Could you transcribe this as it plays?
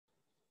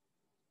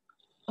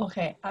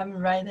Okay, I'm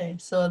ready.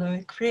 So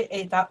we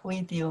create that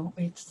video.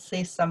 We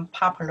say some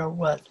popular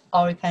words,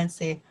 or we can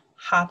say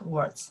hot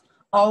words,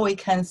 or we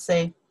can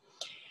say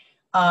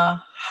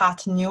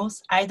hot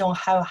news. I don't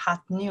have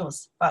hot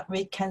news, but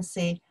we can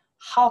say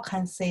how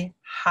can say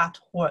hot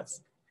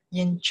words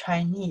in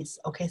Chinese.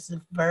 Okay, it's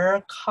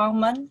very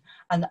common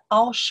and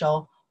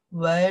also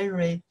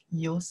very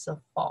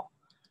useful.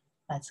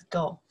 Let's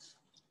go.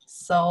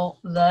 So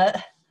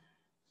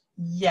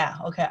yeah,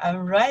 okay,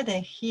 I'm ready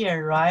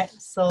here, right?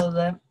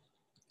 So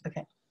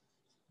okay.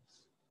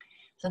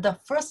 So the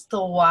first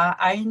one,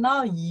 I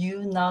know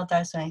you know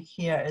that one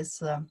here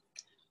is a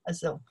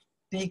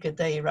big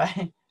day,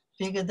 right?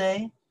 Big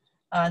day.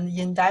 And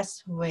in that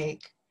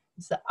week,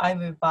 it's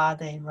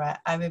everybody, right?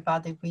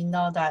 Everybody, we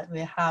know that we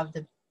have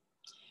the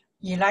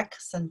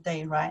election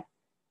day, right?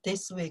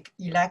 This week,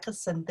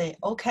 election day.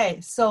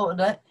 Okay, so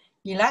the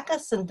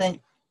election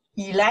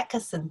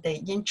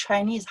day in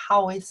Chinese,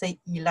 how we say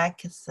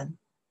election?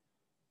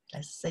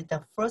 Let's say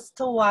the first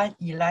one,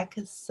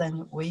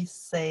 election, we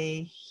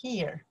say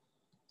here.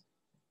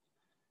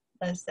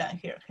 Let's down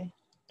here, okay?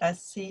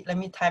 Let's see, let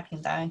me type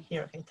in down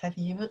here,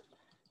 okay?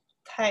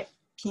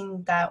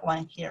 Typing that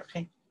one here,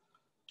 okay?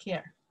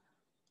 Here,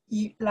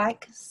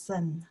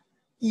 election,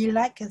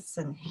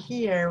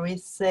 here we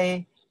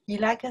say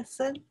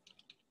election,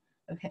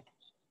 okay?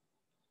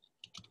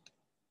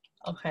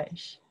 Okay,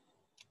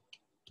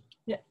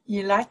 yeah,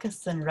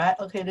 election, right?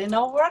 Okay, they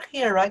don't work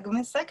here, right? Give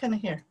me a second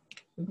here.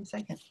 Give me a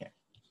second here.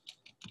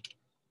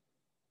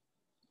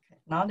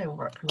 Okay, now they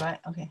work, right?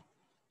 Okay.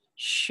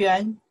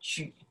 选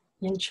举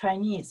in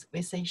Chinese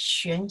we say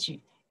选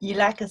举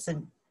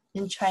election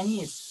in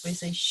Chinese we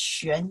say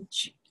选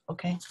举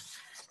okay.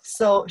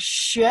 So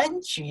选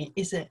举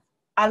is it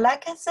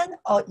election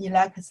or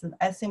election?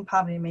 I think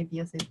probably maybe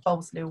you say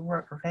both they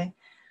work, okay.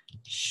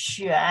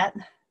 选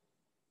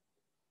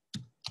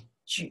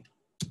举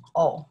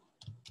oh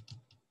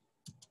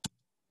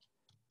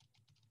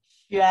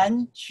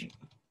选举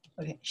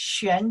okay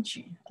选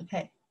举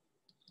okay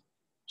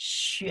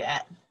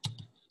选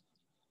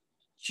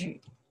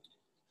举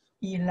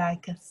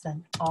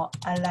election or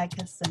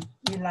election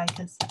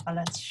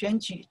选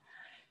举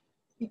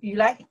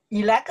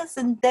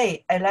election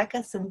day,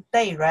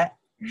 right?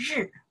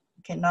 日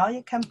okay, now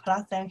you can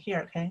plug them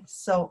here, okay?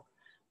 So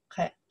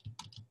okay,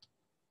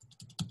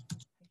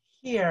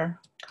 here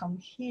come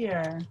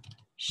here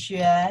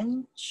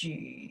选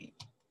举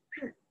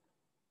日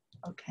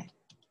okay,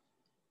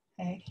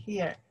 okay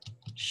here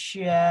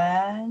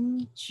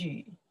选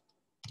举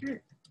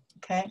日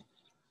okay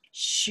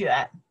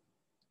选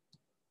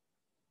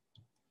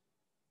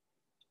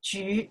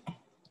举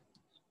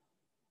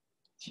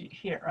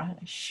here, right?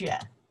 选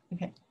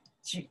okay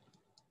举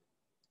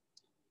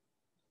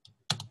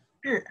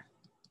日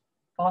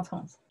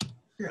bottoms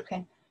日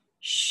okay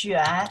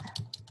选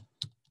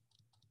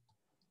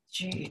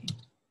举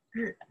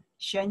日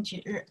选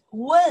举日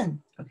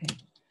when okay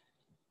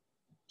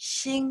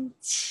星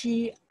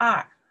期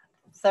二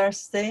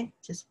Thursday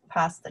just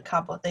past a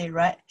couple of days,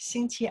 right?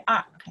 星期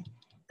二 okay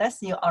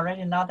that's you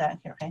already know that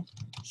here, okay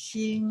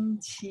星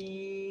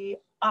期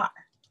二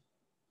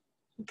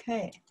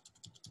okay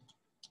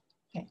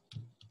okay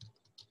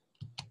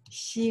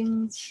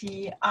星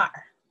期二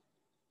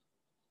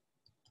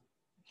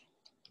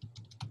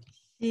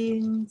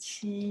星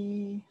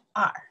期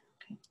二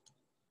okay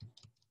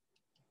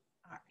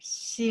二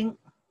星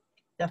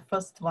the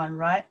first one,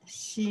 right?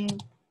 星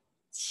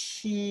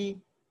期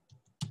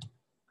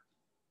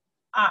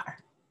二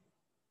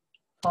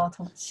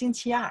bottom 星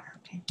期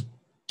二 okay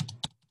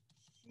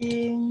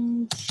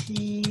星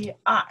期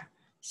二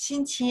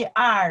星期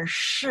二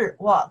是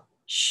what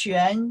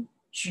选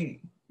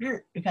举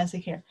日 you can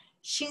see here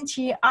星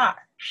期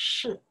二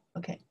是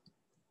okay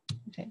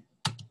okay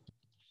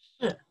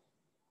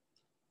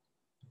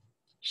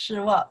是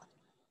what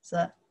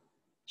是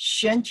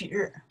选举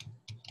日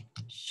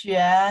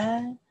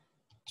选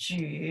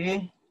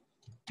举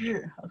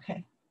日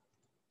okay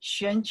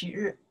选举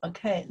日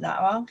okay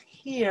now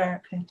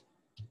here okay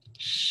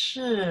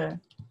是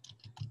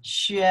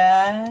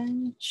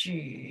选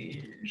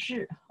举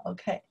日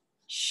okay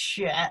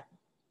选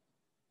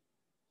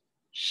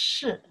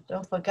是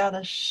don't forget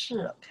的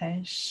是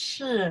okay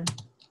是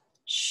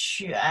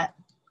选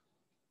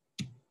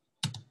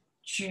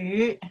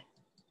举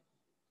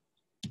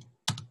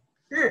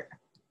日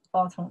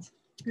bottom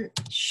日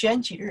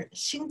选举日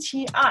星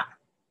期二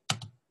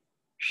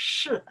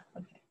是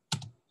okay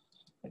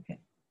okay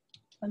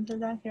under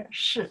that here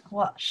是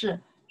what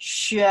是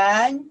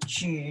选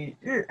举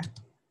日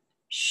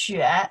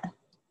选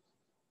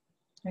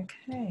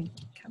okay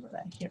cover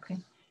that here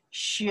okay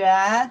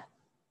选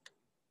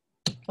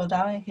go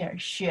down here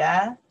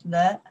选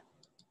the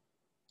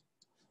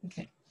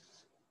okay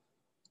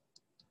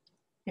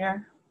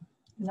here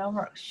no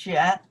work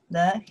选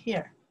the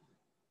here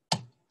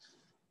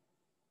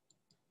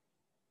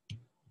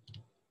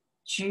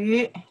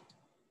举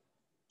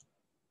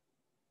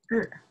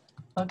日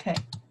okay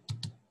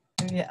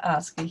maybe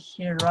ask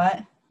here,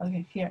 right?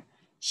 Okay here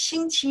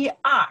星期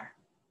二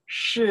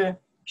是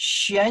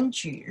选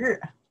举日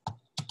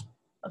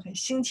OK，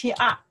 星期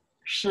二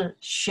是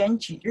选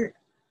举日。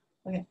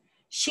OK，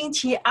 星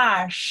期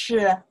二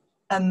是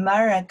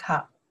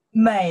America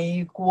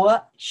美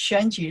国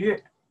选举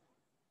日。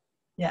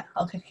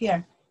Yeah，OK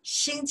here，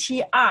 星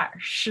期二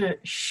是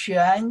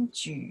选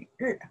举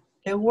日。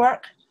They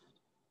work.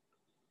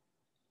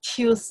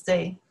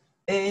 Tuesday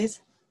is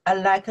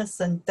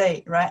election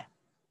day, right?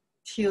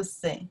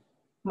 Tuesday,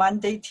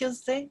 Monday,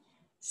 Tuesday，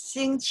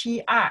 星期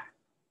二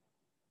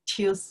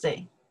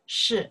Tuesday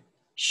是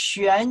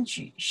选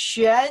举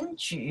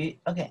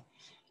，OK，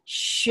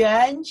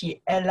 选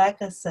举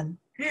election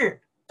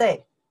日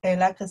day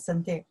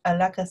election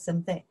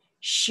day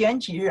选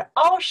举日。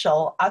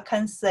Also, I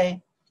can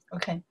say,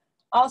 OK.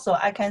 Also,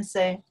 I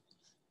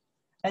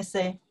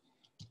say,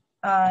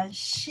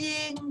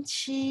星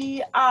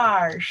期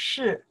二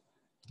是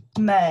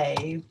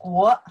美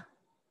国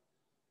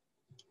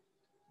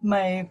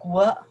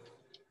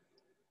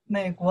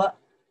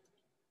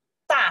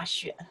大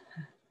选，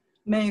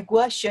美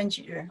国选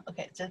举日。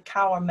OK， 这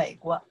cover 美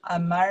国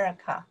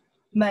America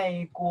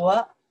美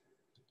国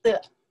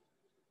的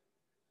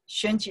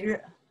选举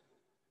日。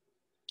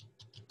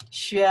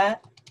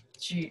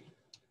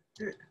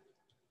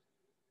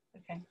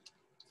OK，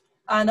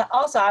 and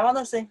also I want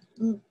to say，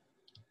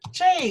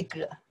 这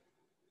个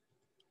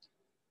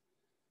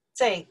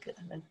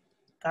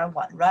that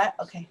one, right?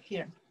 Okay,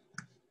 here.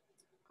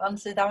 Want to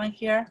say that one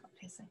here?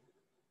 Okay, say.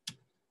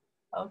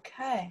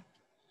 Okay.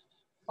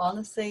 Want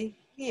to say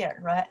here,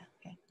 right?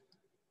 Okay.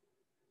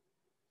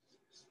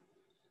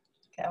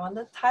 Okay, I want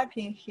to type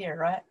in here,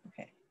 right?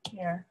 Okay,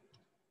 here.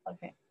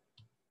 Okay.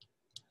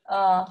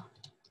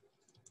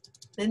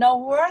 They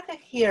not work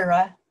here,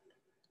 right?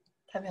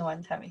 Type in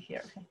one time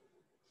here, okay.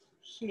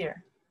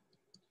 Here.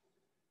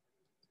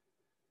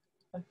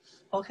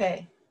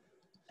 Okay.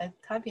 I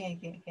type in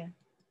again here.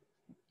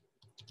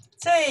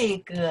 这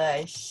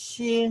个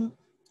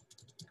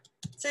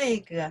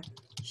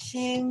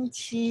星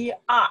期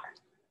二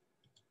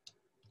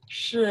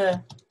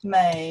是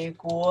美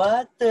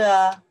国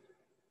的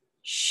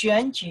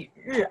选举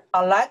日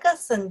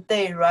election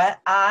day,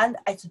 right? And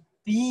it's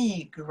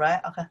big,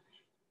 right? Okay.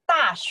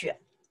 大选。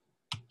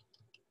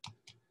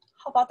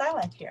How about that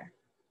one here?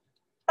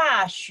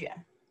 大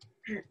选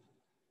日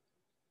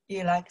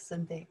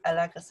election day,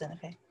 election,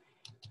 okay.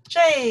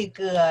 这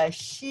个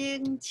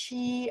星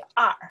期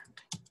二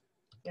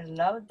You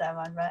love that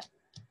one, right?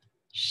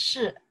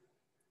 是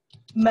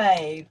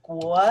美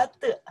国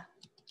的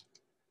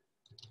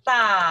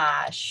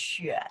大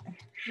选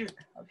日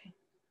OK.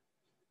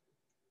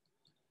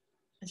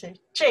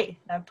 J,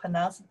 I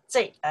pronounce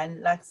J,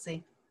 and let's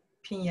see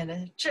拼音的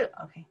是这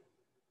OK.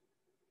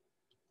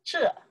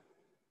 这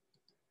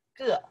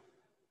个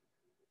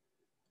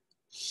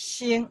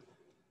星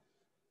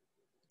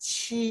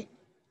期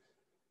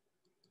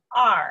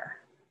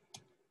二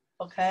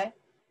OK.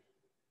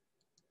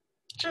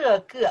 这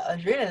个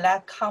really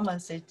like common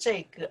say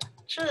这个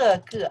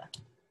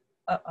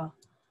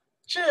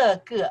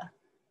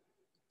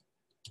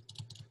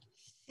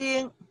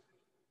星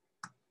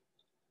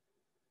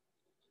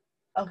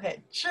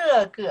OK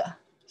这个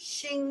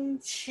星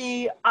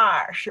期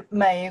二是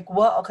美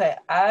国 OK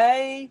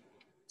I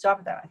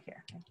drop that one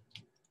here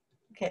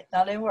OK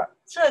now they work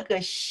这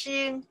个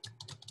星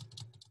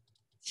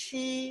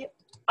期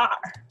二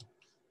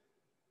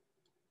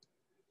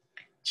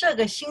这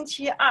个星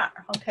期二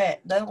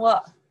OK then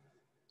what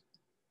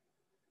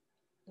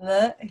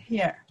then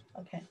here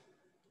OK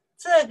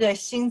这个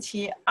星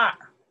期二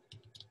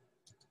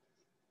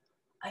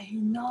I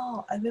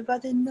know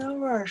everybody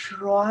knows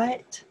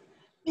right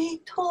Me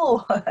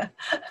too.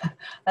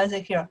 Let's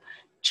see here.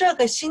 这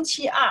个星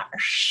期二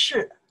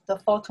是 the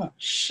photon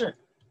是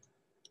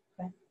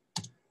okay.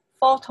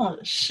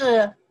 Photon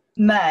是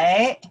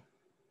美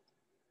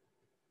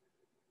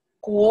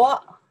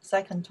国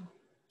second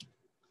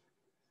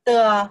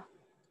的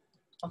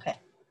OK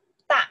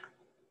大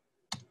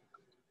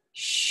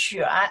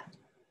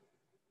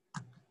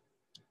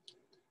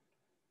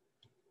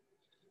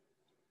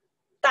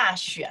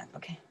选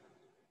OK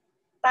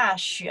大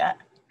选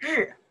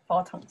日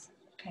photons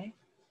OK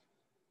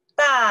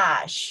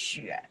大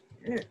选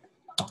日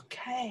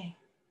OK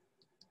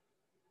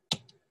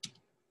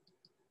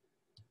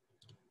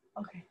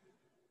OK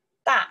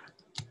大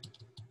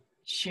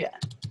选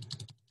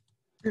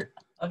日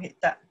OK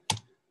的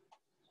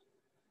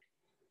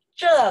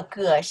这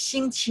个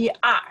星期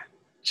二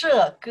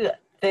这个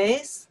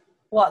this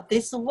what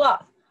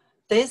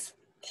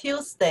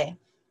Tuesday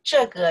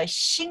这个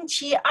星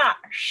期二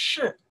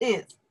是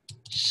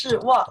是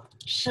what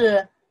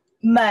是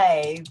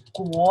美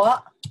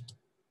国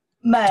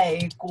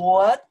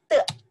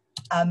的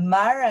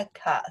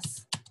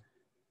Americas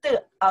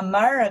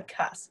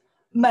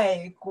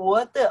美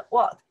国的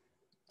what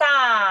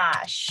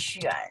大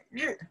选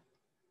日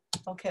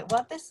OK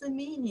what does it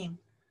meaning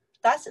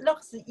that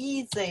looks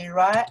easy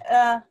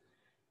right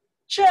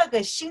这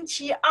个星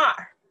期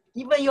二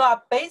even you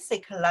are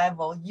basic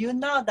level you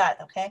know that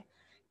OK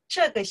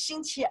这个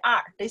星期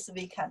二 this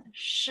weekend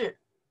是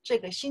这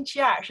个星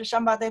期二是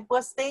somebody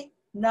birthday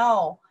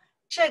no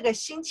这个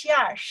星期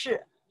二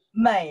是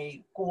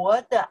美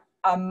国的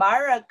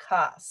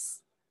Americas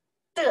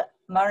的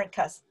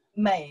Americas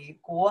美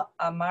国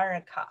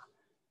America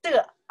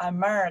的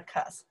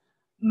Americas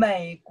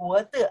美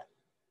国的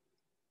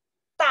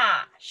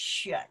大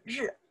选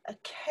日 a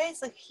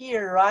case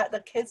here, right? The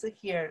case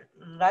here.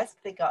 Let's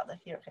pick out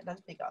here. Okay,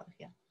 let's pick out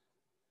here.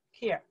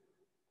 Here.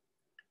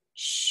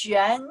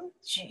 选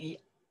举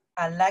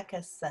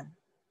election.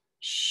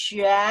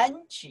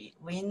 选举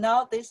we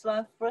know this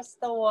one first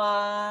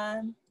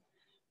one.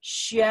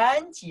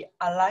 选举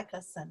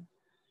election.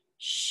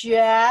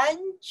 选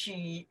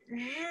举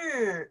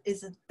日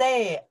is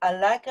day,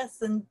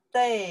 election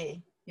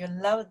day. You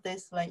love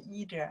this one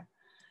either.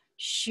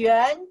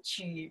 选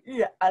举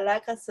日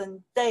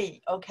election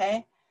day,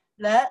 okay?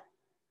 Then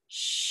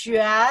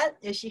选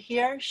you see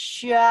here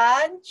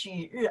选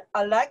举日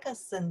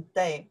election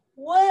day.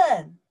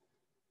 When?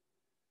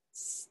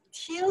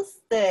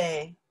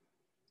 Tuesday.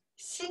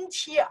 星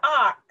期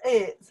二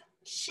is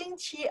星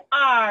期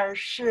二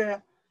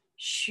是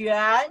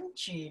选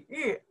举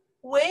日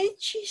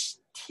which is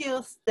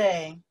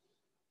Tuesday?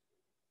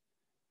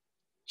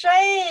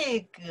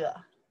 这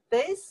个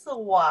this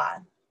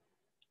one.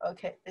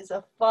 Okay, it's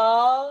a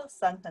 4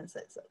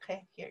 sentences.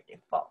 Okay, here they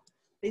 4.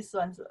 This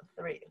one's a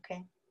 3.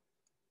 Okay.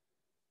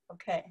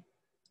 Okay.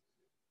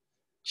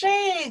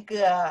 这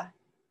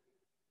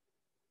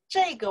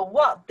个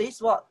what?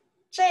 This what?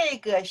 这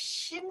个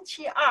星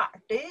期二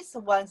this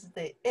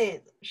Wednesday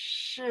is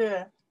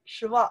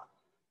是 what?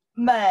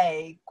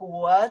 美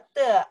国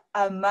的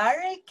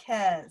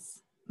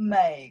Americans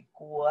美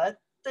国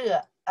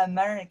的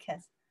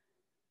Americans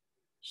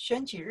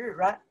选举日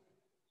right?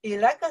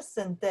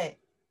 Election day.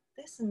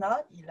 This is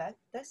not elect.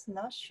 That's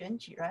not 选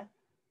举 right?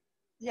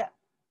 Yeah.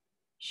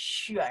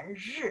 选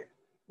日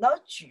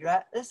not 举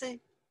right? This is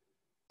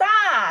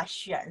大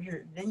选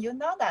日 Then you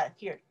know that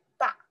here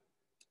大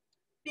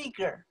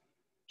bigger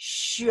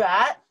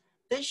选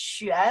the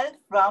选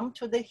from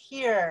to the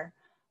here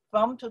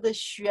from to the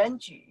选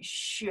举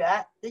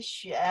选 the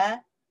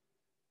选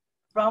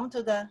from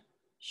to the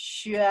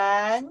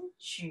选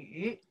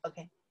举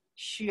okay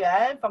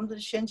选 from to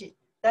the 选举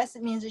that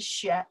means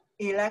选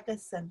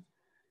election.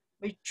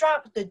 We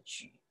drop the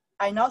举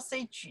I not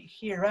say 举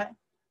here right?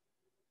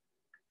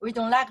 We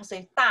don't like to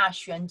say 大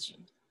选举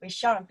we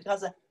shorten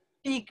because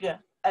bigger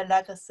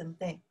election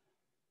day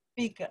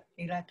bigger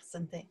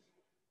election day.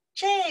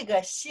 这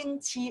个星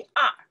期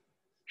二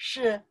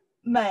是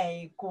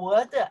美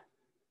国的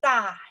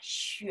大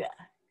选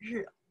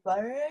日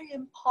very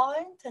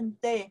important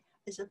day.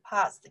 It's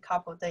past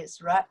couple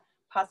days, right?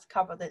 Past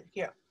couple days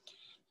here.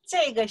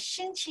 这个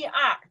星期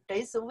二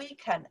this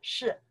weekend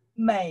是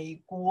美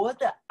国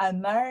的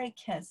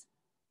Americans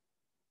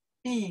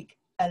big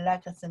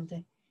election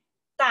day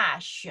大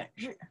选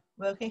日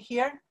okay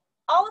here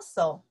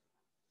also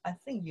I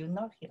think you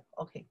not here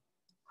okay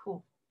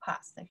cool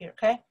past here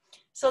okay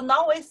so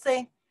now we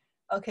say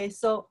okay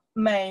so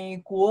美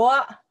国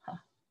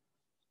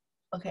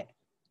okay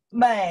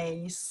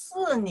每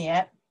4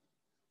年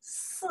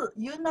4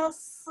 you know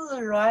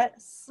 4 right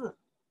 4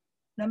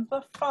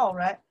 number 4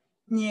 right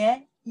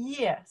年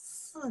year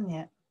 4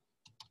年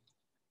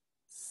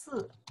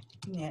4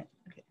年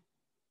okay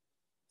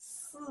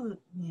 4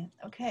年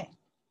okay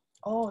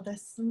oh that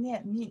 4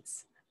年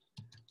means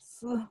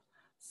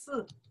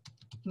 4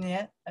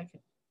年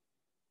okay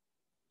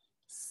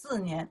 4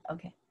年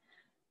okay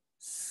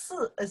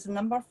 4 is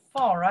number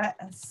 4 right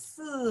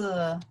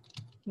 4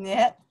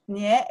年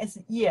is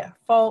year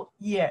 4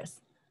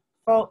 years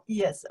 4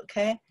 years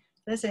okay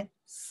let's say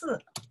 4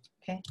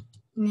 okay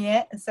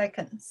年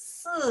second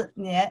 4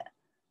年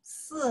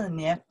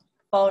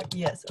 4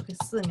 years okay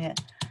 4年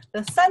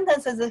the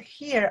sentences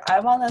here I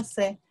want to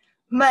say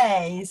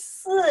每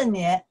4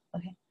年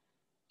okay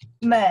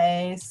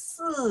每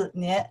4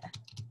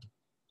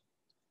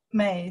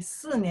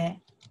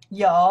年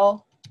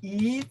有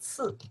一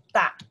次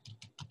大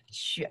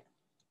选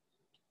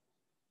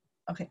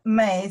OK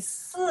每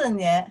4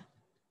年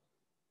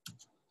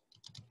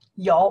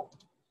有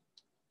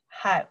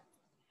have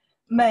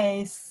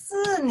每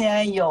4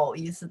年有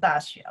一次大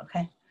选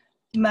OK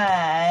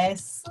每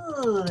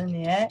4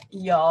年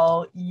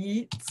有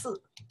一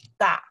次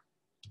大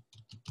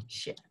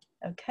选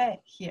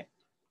OK here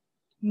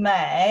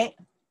每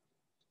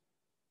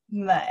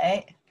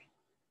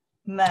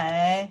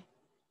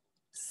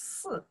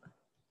4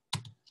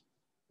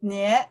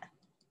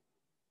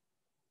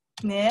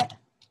年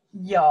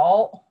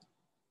有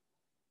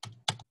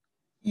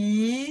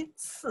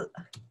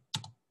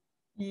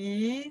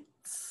一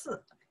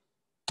次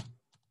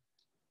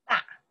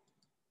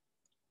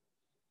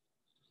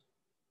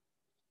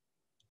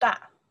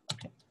大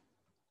OK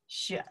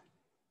选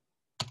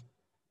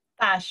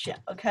大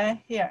选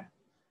OK here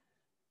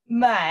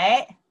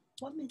美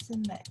what means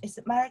美 is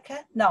it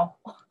America no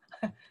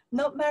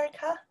no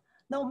America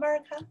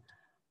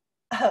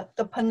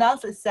the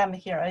pronounce is same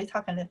here are you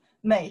talking to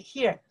美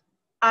here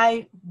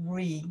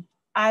Every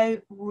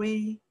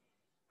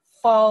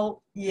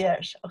 4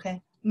 years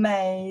OK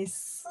每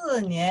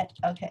4年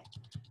OK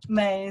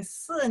每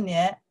4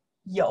年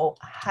有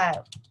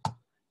have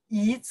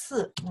一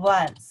次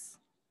once，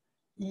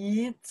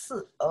 一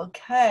次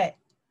OK，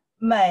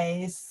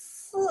 每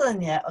4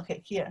年 OK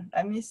here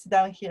let me sit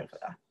down here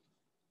啊，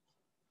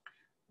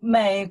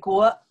美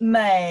国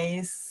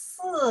每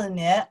4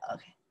年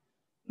OK，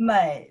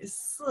 每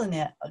4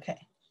年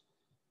OK，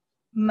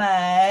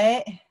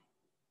 每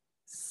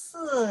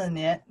4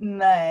年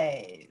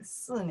每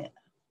4年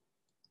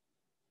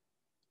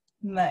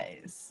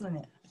每4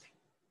年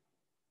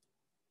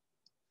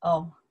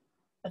Oh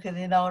okay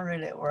they don't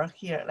really work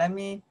here let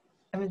me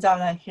drop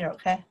down here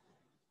okay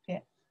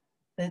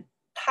the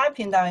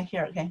typing down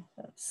here okay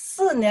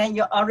 4年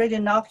you already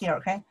not here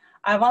okay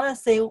I want to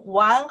say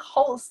one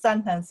whole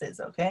sentences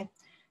okay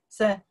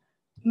so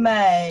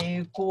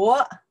美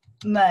国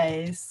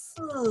每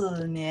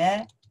4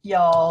年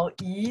有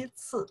一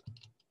次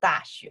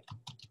大选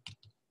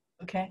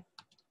okay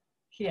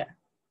here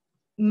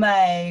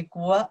美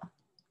国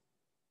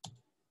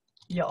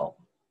有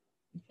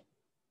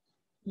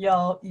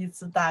一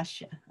次大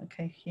选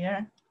okay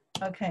here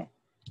okay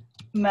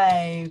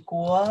美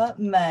国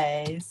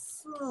每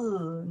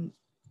4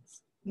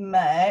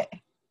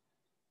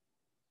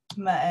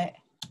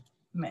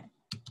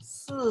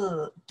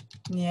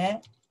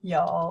年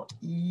有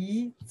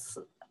一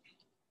次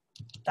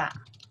大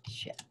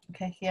选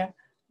okay here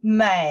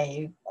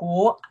美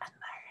国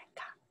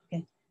America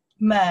okay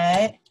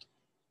美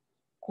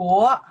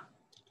国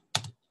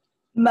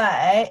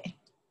美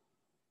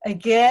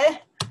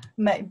again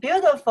美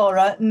beautiful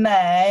right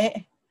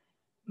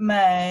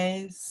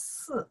每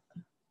4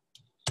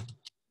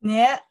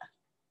年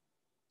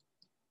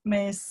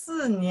每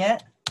4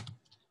年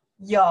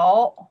有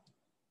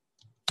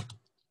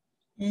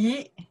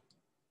一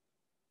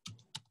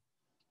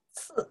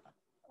次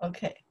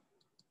OK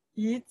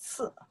一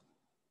次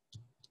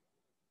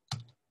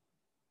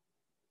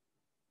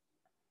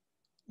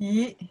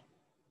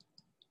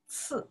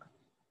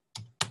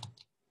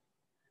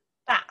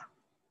大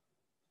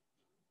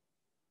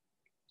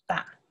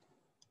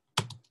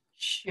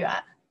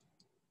选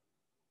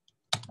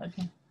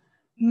OK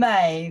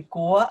美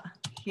国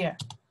here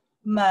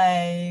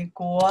美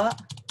国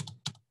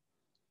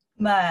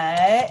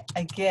美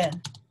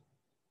again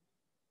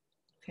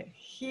okay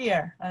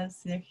here let's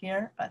see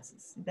here let's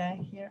see that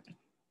here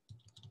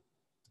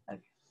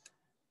okay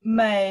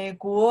美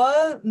国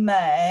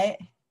美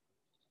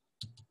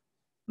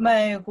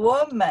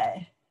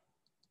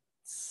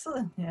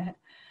4年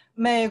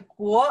美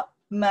国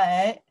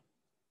美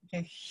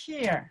okay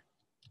here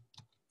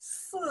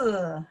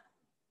 4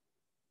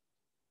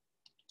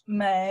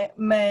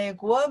美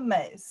国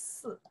美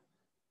4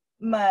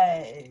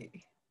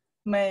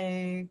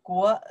美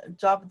国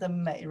drop the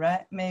美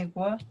right 美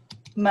国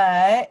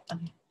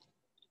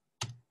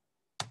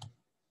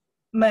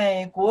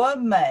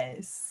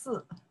美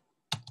4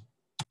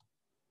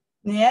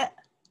年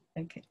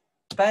okay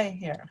by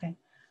here okay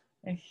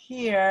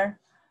here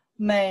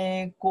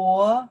美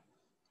国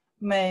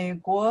美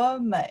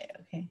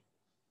okay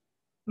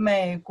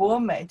美国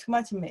美 too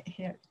much 美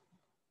here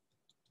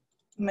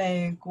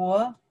美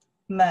国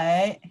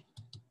美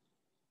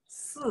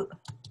4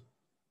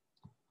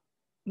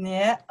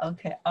年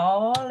okay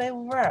only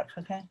work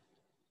okay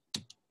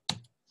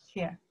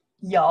here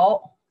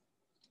有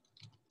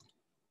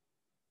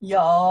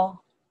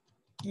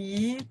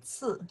一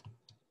次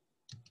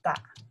大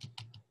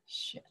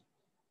选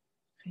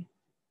okay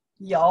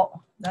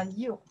有那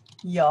有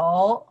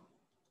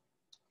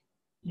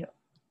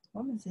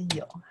我们是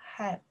有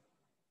have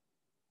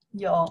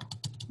有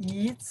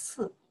一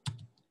次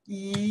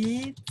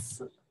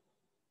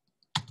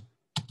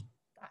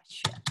大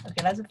选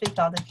okay let's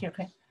figure out here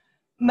okay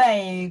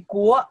美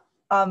国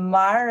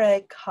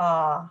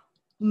America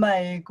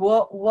美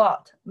国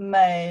what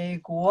美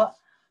国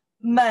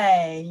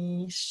每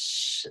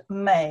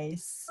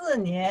4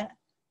年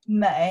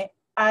每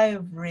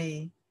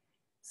Every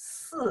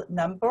 4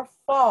 number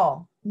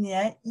 4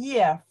年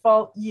year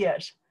 4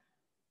 years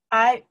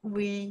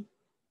every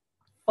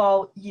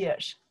 4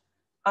 years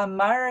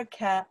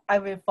American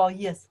every 4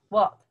 years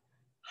what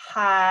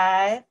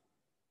have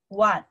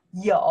one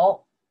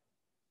有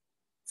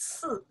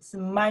次是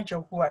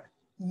major word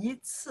一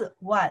次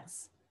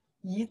once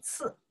一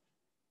次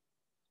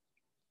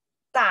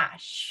大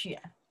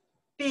选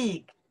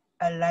big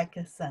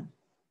election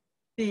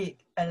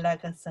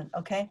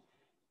okay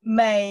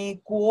美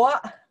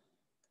国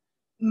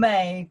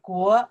美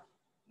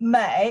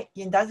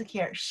in that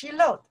here she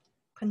wrote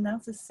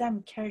pronounce the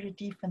same character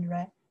different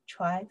right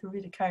try to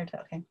read the character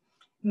okay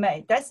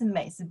美 that's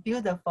美是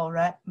beautiful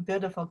right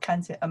beautiful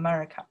country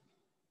America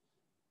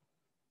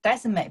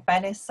that's 美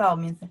by itself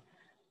means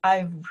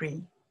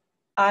every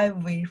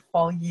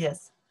 4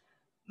 years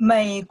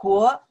美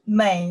国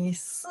每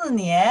4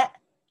年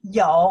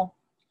有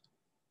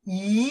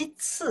一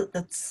次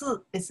的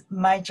次 is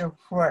major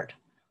word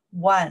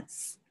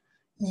once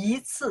一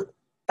次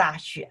大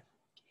选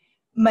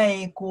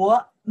美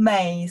国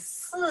每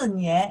4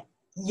年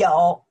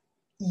有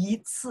一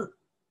次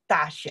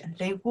大选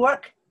they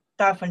work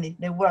definitely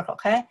they work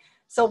okay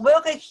so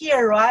work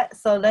here right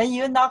so then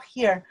you not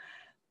here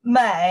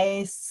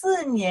每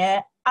4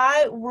年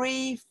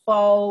every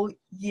 4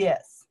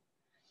 years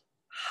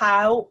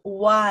have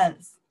one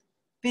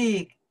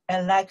big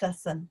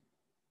election,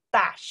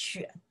 大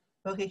选.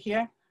 Okay,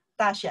 here,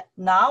 大选.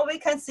 Now we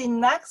can see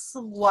next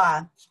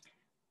one.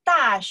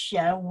 大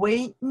选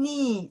we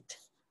need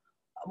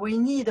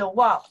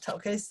what?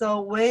 Okay,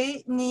 so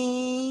we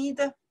need,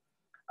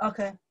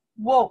 okay,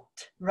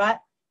 vote, right?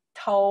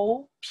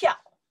 投票.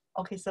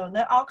 Okay, so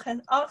then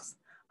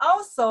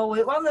also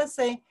we want to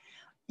say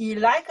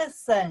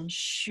election,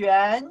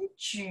 选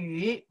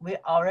举. We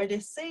already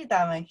see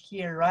that one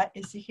here, right?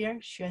 Is it here?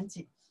 选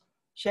举.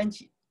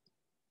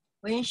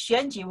 We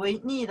选举 we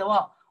need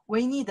what?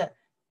 We need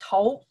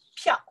投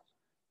票.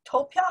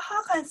 投票,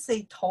 how can I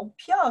say 投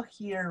票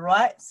here,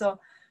 right? So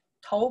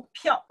投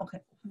票,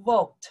 okay,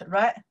 vote,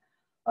 right?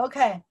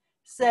 Okay,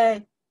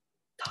 say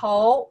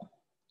投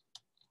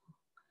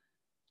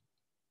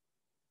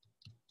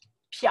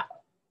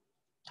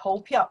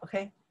票,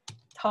 okay?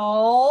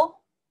 投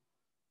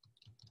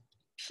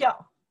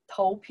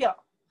票,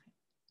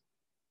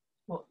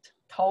 vote,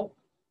 投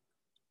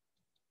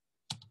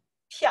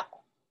票.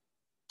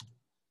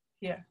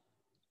 Here,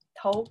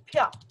 投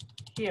票.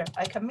 Here,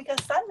 I can make a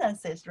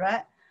sentences,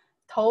 right?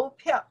 投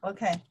票,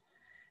 okay.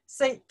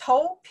 Say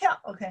投票,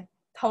 okay.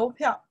 投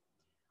票.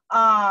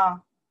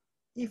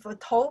 If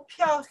投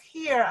票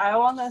here, I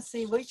want to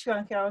see which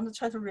one here. I want to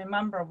try to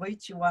remember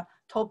which one.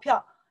 投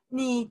票.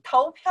 你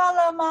投票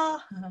了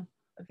吗?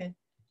 Okay.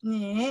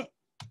 你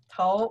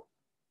投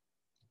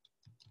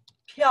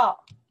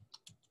票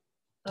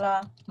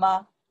了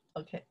吗?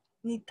 Okay.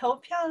 你投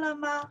票了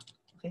吗?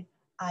 Okay.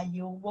 Are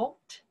you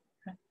vote?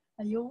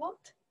 Are you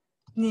vote?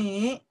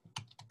 你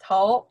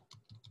投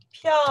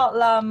票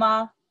了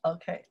吗?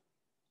 Okay.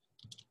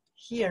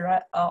 Here,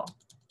 right? Oh,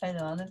 I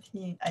don't want to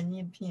pin. I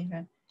need pin.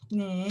 Right?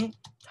 你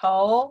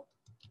投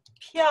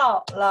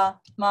票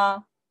了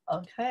吗?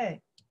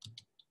 Okay.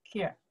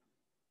 Here.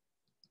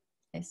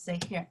 I say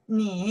here.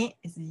 你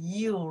is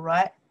you,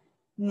 right?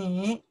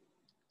 你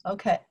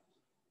okay.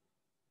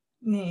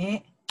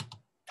 你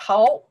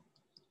投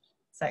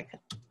second.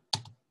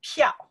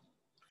 票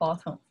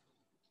bottom.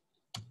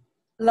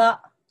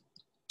 了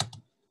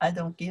I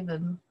don't give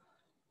them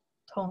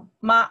tone.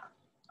 吗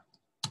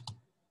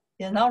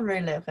You're not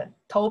really okay.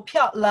 投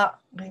票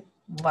了 okay.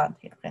 One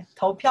here. Okay.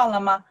 投票了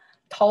吗?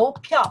 投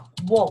票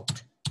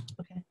vote.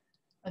 Okay.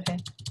 Okay.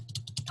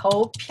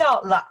 投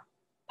票了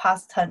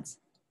past tense.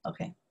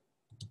 Okay.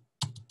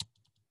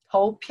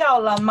 投票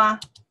了吗?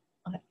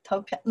 Okay.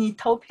 投票你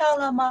投票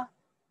了吗?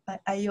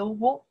 Are you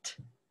vote?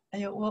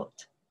 Are you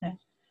vote?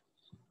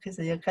 开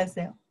始就开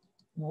始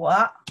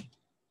我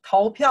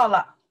投票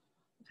了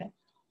Okay.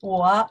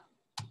 我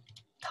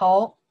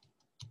投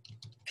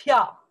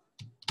票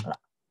了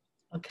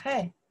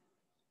Okay.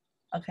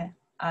 Okay.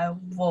 I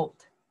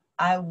vote.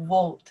 I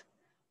vote.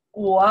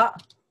 我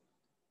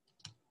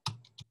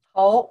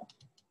投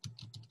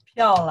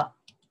票了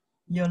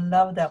You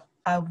love that.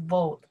 I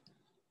vote.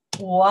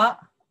 我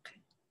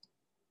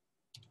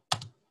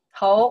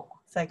投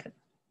second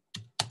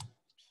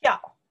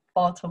票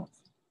bottom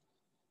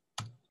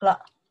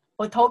了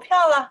我投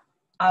票了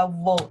I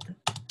vote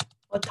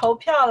我投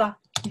票了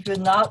If you're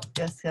not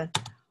just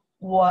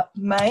我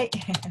没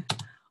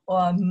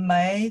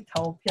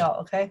投票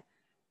OK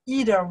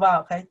Either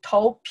one OK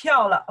投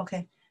票了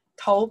OK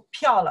投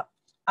票了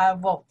I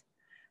vote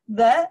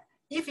Then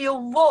if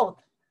you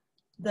vote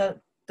the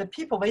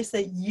people will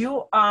say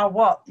you are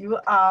what? You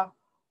are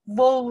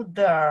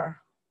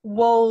voter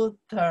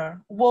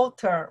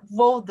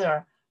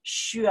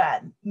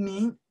选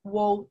民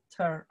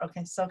voter.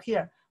 Okay, so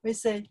here we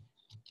say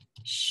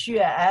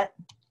选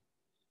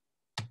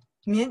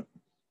民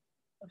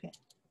Okay.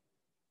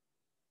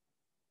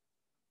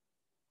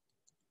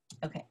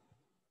 Okay.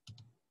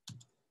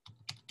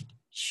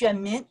 选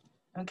民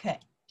Okay.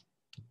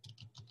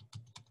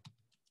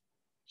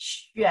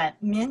 选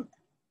民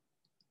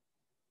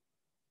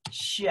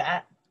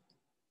选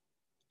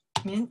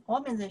民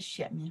What means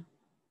选民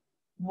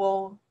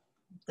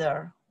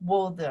voter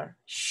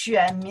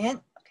选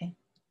民 Okay.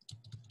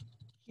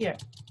 Here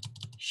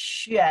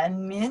选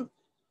民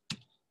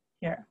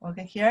Here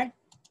Okay here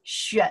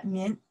选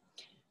民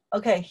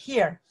Okay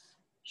here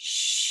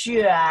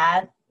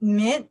选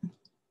民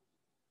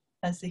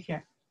Let's see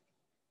here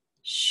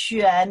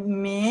选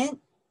民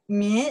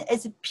民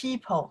is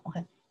people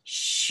Okay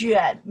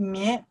选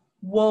民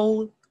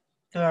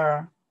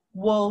voter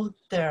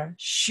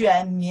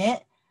选民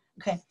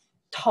Okay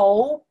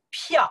投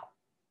票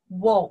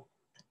vote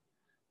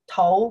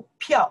投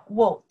票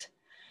vote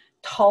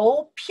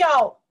投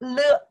票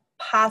了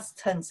past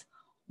tense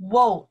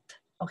vote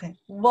Okay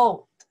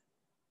vote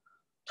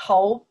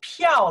投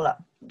票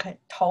了 Okay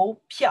投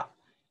票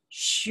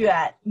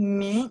选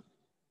民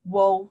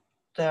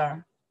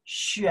voter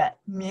选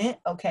民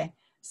Okay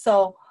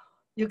so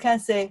you can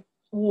say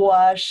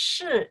我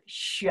是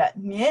选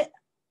民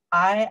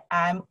I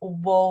am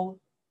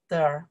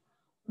voter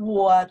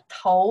我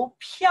投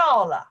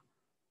票了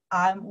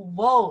I'm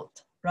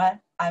vote right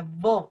I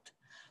vote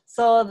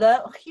So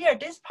here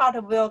this part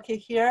will okay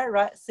here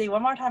right see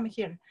one more time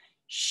here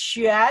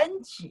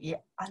选举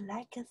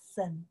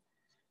election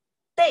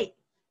day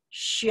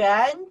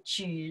选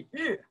举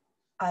日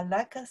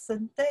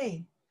election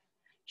day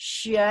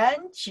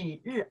选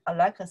举日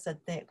election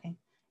day OK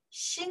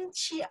星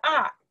期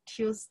二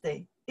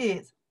Tuesday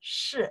is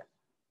是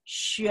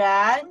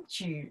选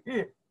举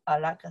日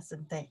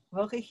election day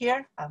okay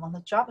here I want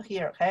to drop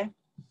here okay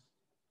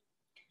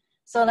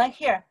so then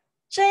here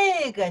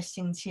这个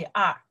星期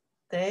二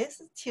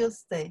this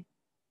Tuesday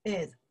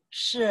is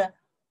是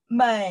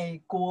美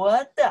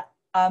国的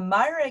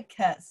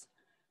Americans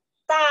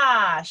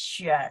大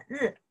选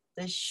日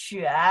的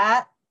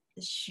选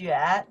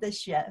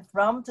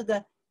from to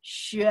the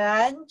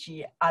选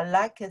举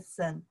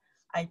election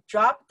I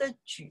dropped the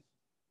举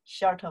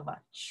short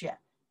one 选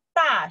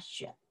大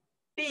选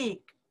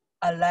big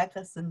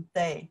election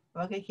day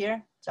okay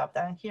here drop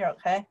down here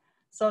okay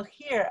so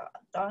here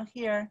down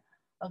here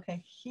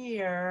okay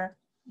here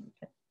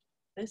okay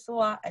this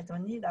one I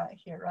don't need that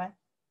here right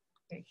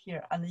okay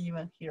here and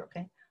even here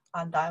okay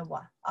on that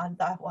one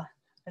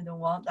I don't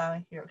want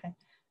down here okay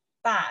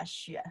大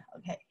选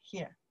okay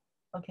here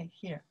okay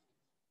here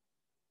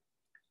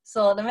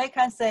so then we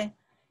can say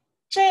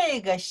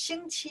这个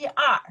星期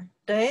二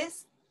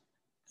this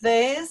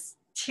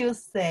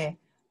Tuesday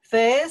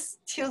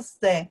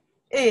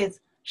is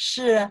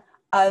是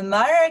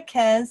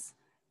Americans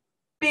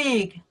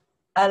big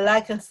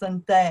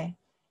election day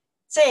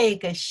这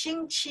个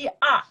星期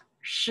二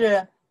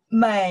是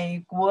美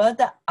国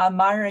的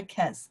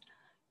Americans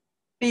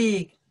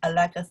big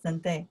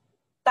election day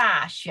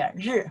大选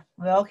日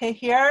we okay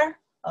here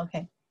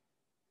okay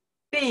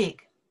big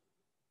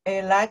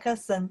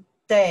election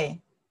day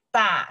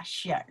大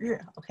选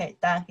日 okay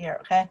down here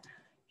okay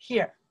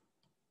here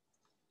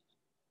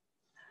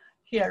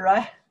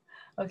right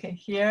okay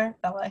here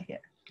that one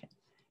here okay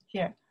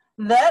here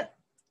then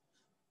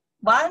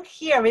one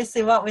here we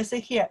see what we see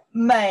here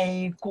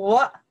美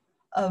国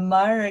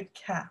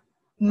America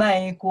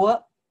美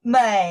国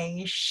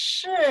每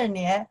4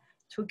年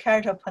two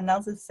character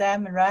pronounce the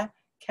same right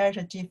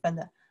character different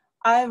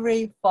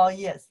every 4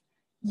 years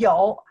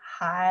有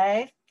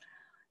还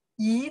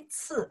一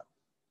次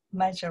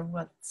measure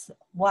words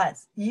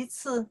once 一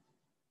次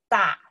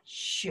大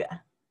选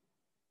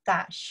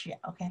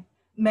OK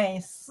每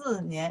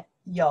4年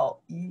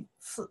有一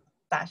次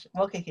大选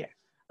okay here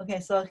okay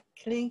so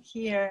clean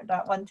here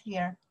that one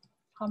here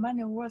how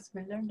many words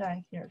we learned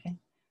that here okay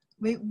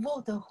we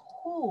vote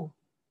who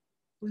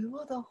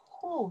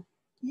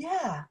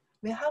yeah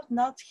we have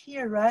not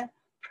here right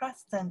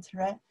president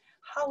right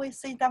how we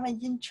say that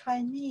in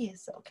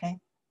Chinese okay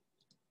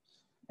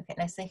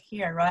let's say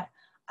here right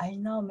I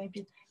know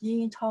maybe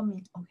you told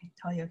me okay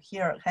tell you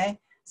here okay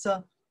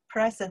so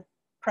president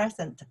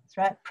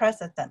right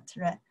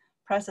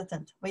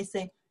president we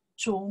say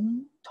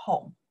总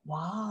统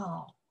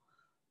wow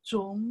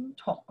总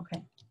统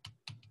okay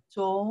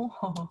总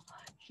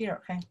here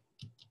okay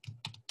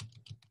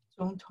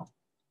总统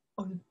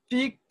okay.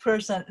 Big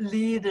person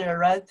leader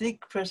right big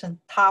person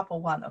top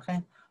one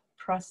okay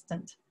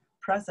president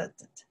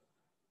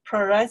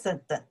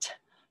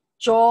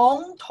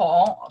总统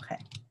okay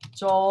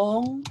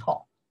总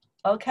统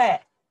okay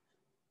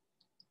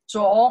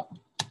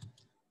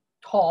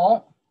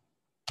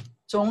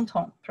总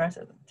统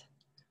president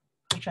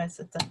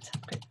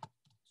okay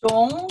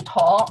总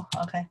统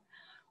okay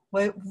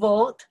we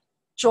vote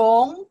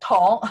总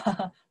统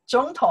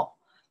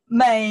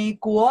美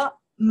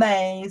国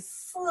每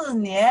4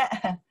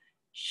年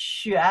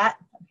选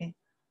okay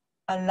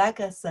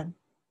election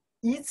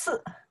一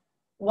次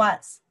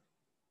once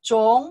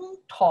总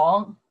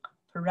统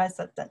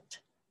president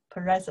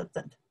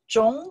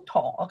总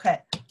统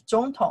okay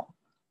总统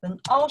then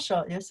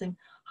also you see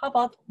how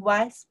about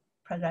vice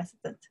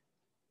president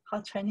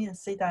how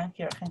Chinese say down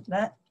here okay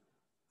then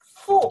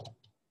副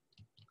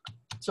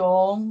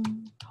总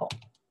统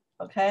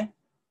okay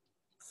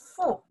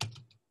副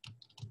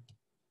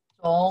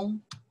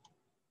总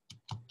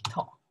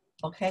统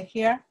okay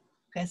here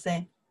okay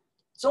say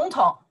总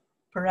统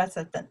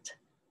president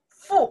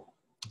副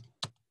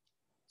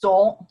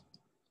总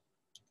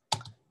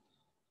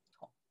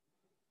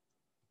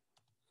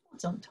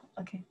统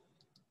okay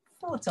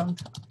副总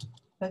统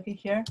okay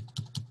here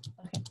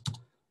okay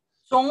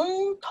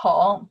总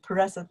统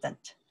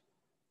president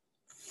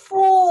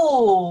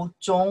副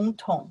总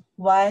统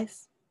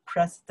vice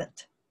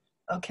president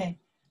okay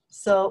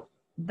so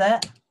then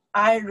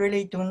I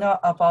really don't know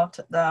about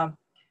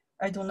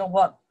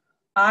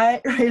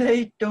I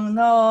really don't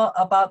know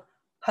about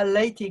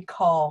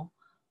political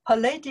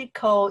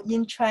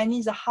in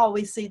Chinese how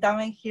we say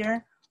down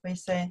here we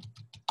say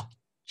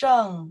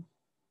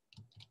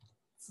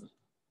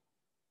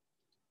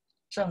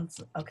政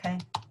治 okay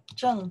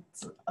政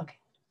治 okay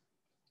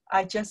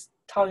I just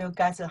told you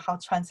guys how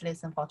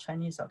translation for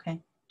Chinese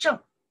okay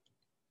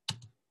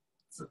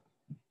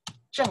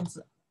政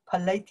治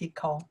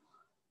political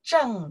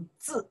政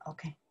治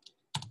okay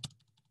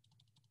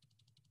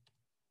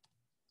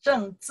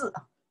政治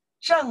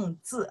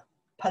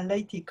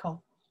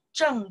political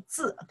政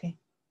治 okay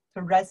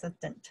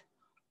president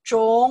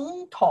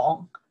总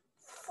统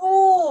副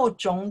副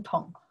总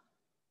统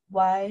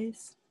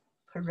vice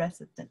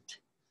president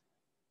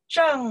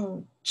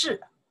政治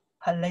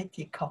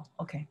political.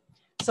 Okay,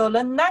 so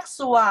the next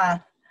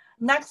one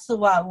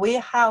we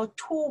have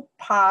two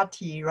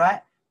party,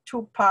 right?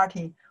 Two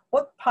party.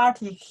 What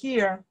party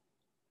here?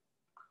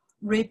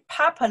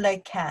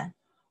 Republican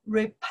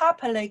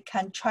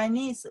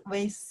Chinese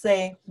we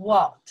say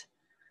what?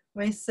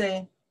 We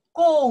say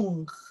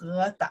共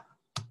和党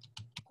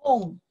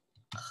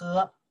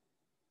Okay,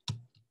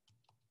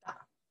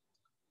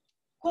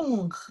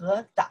 共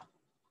和党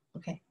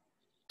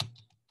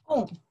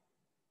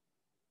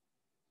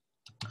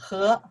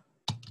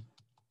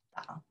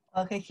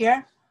Okay,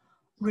 here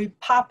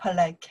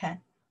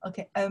Republican.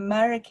 Okay,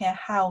 American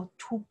have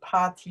two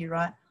party,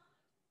 right?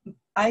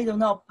 I don't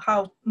know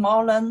how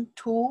more than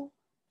 2,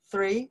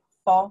 3,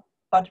 4,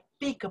 but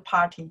big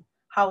party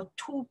have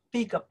two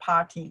big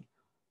party,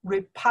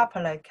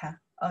 Republican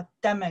or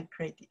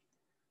Democratic.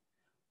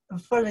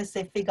 Further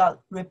say figure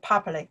out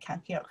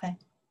Republican here, okay?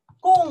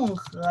 共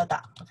和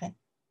党 okay?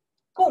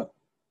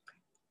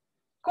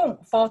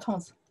 共 four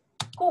tones.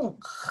 共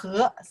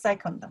和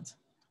second tones.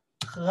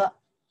 和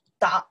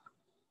党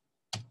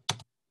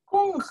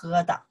共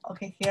和党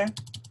okay here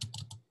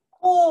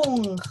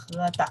共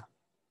和党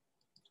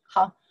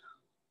好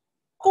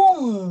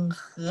共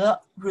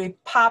和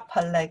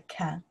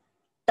Republican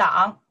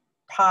党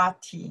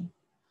Party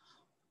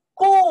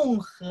共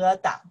和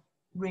党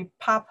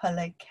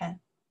Republican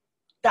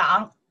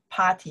党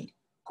Party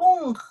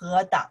共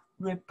和党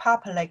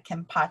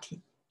Republican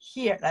Party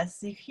here let's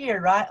see here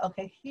right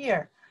okay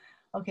here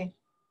okay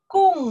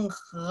共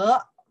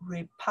和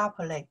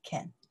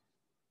Republican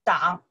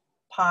党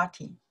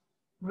Party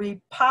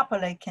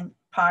Republican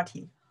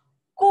Party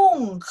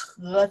共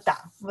和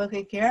党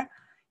okay here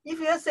if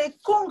you say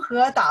共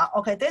和党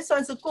okay this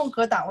one is 共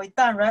和党 we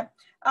done right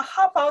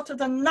how about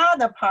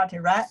another party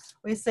right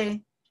we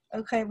say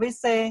okay we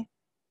say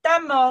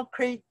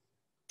democratic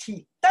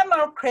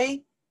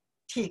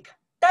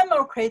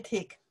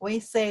we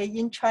say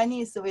in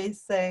Chinese we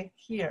say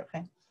here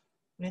okay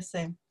we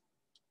say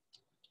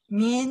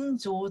民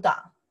主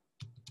党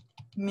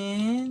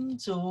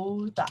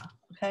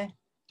okay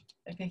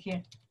okay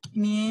here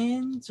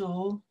民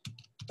主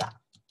党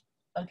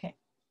okay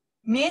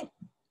民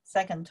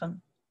second tone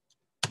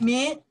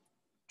民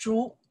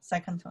主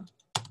second tone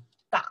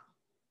党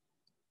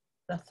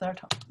the third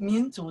tone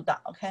民主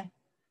党 okay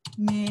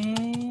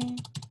民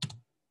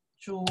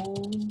主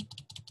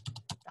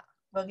党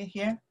okay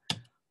here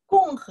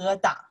共和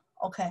党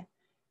okay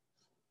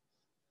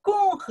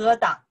共和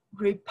党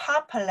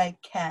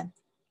Republican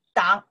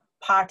党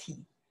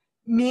Party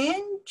民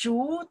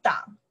主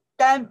党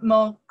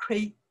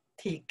Democratic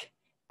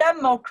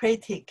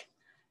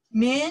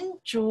民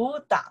主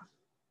党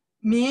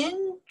民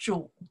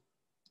主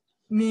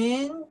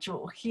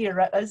here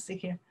right let's see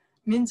here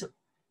民主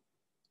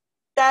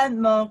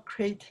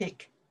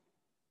Democratic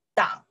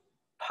党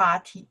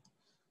Party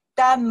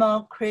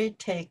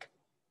Democratic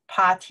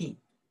Party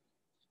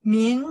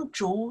民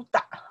主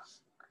党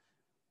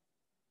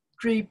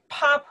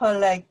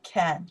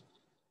Republican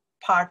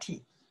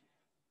Party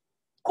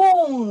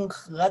共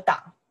和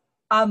党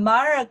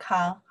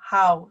American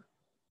have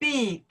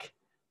big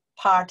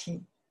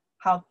party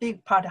how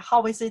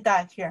we say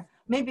that here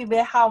maybe we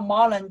have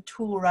more than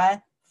 2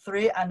 right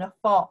 3 and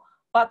 4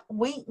 but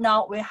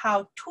now we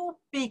have 2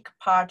 big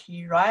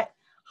party right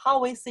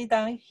how we say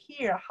that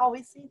here how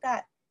we say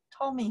that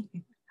tell me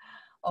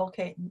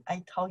okay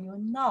I tell you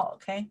now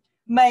okay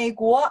美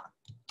国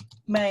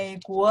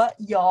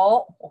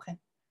有 okay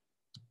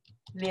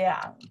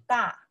两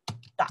大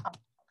党 okay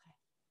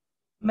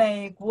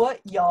美国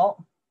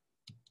有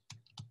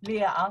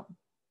两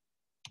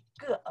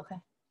个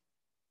okay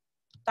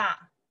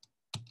大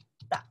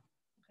党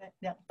okay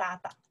两大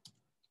党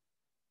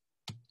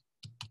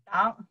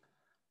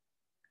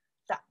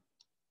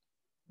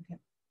okay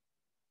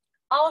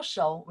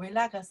also we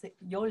like to say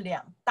有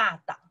两大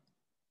党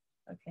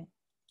okay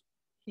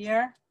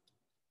here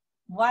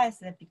why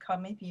is it because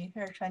maybe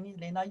here Chinese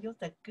they not use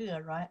the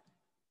个 right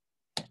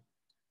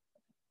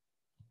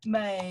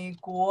美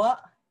国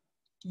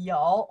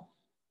有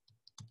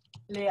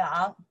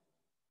两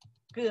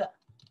个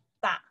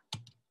大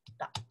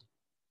党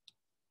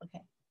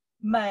okay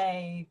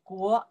美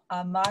国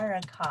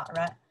America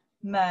right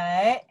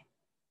美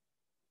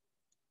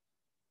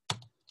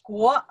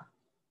国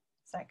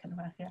second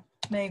one here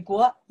美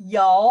国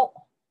有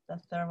the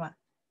third one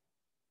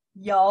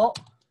有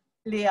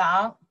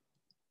两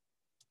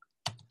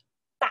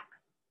大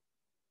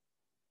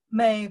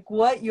美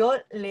国有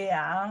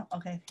两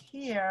okay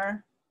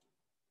here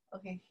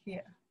okay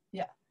here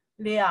yeah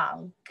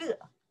两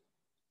个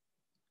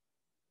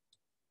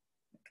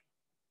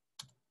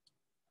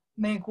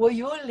美国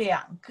有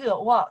两个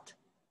what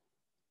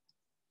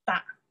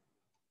大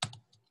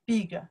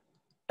big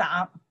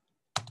党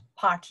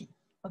party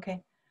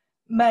okay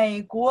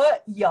美国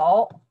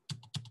有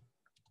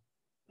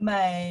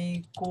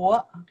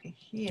okay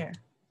here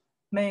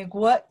美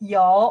国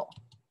有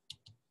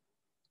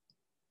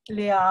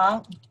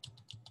两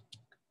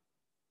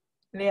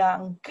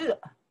两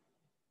个。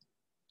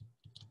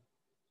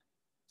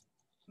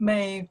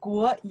美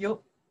国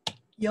有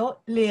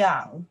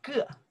两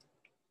个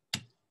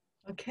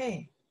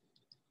 ，OK，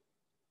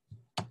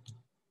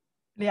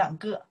 两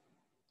个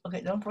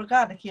 ，OK，don't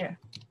forget here，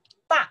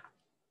 大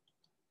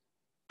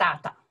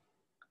党，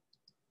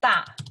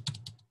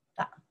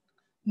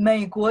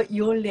美国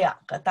有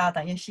两个大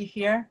党 ，you see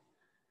here，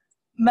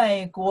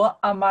 美国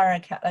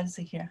America，let's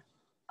see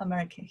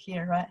here，America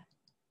here right，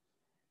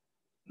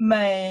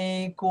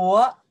 美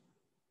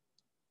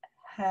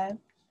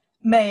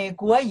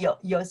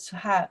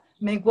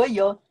国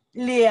有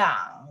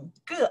两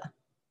个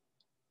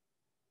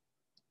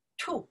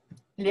two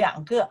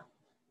两个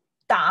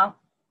党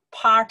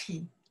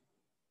party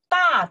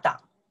大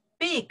党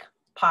big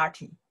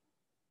party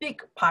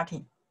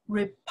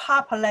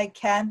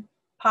Republican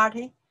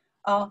party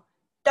or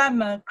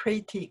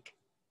Democratic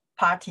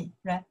party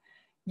right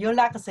you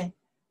like to say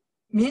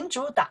民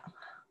主党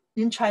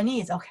in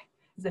Chinese okay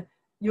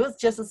you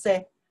just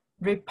say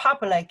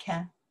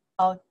Republican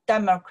or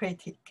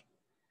Democratic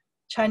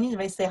Chinese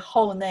we say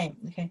whole name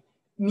okay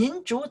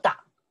民主党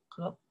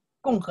和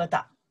共和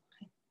党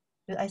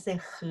I say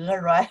和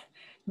right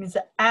means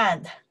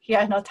and here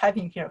I'm not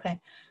typing here okay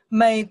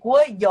美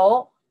国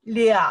有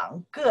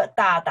两个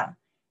大党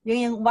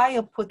why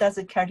you put that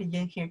character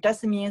in here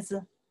that means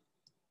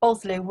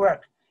both they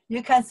work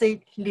you can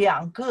say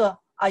两个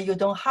you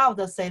don't have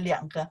to say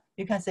两个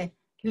you can say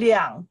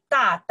两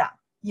大党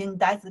in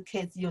that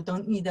case you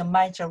don't need a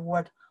major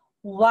word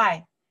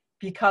why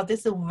because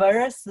this is a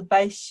very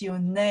special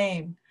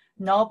name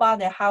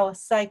nobody have a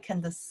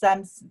second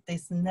sense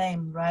this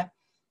name right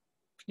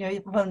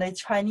when they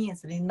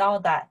Chinese they know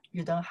that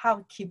you don't have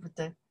to keep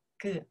the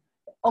good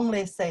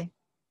only say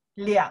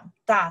两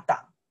大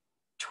党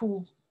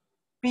two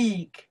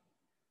big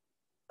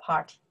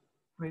party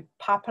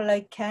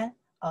Republican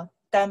or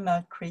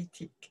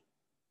Democratic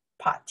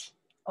party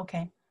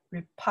okay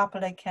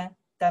Republican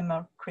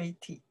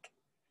Democratic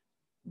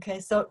okay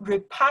so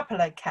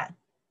Republican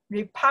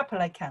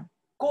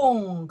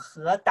共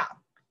和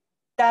党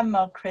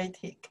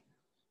Democratic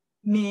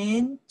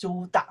民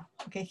主党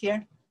okay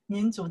here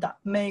民主党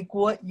美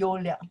国有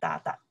两大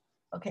党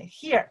okay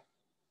here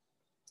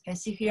can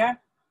see here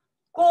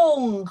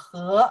共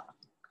和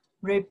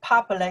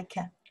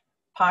Republican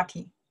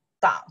party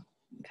党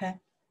okay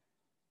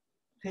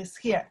is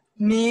here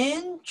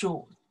民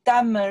主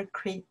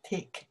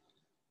Democratic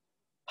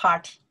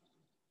party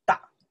党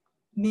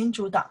民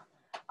主党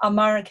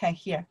American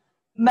here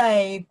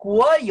美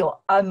国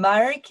有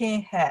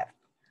American have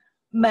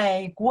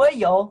美国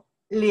有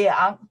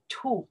两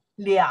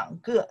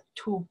个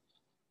two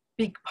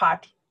big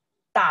party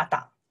大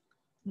党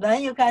then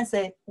you can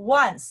say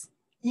once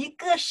一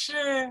个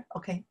是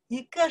okay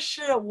一个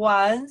是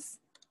once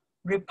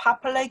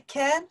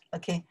Republican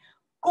okay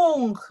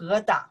共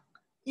和党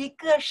一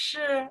个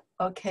是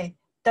okay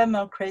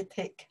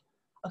Democratic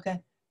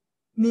okay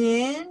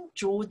民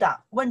主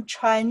党 when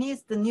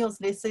Chinese the news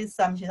they say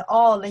something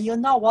oh then you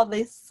know what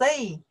they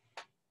say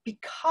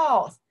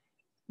because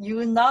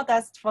you know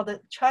that's for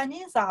the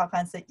Chinese I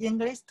can say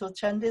English to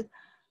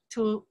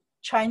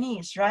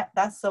Chinese right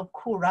that's so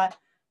cool right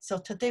so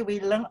today we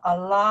learn a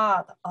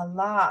lot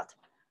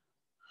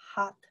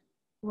hard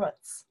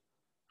words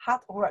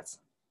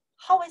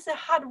how is it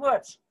hard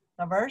words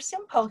very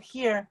simple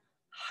here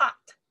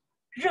hot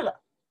热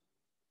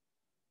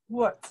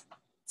words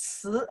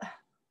词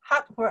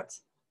hard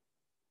words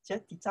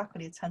just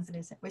exactly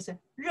translation with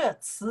热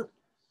词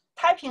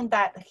typing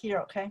that here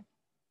okay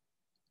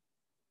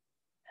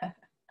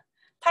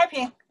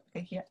typing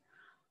okay here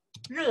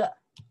热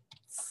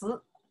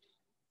词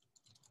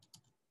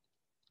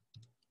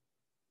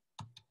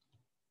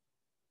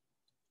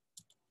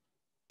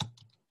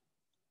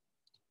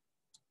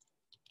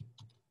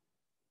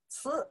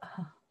词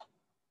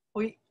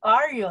we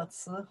are 有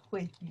词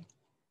汇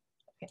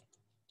okay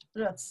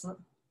热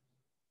词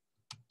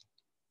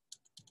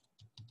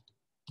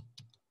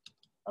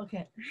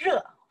okay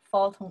热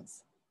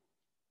photons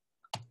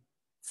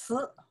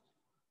词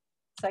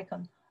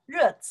second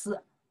热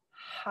词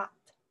hot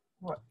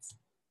words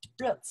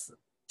热词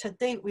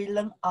today we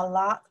learn a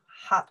lot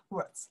hot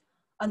words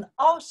and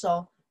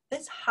also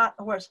these hot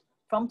words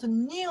from the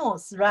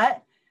news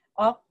right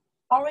or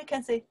we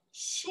can say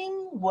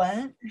新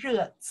闻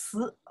热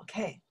词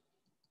okay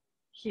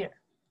here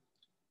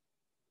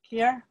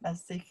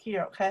let's see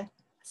here okay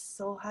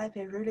so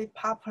happy really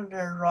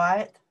popular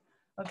right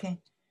okay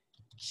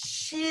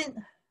新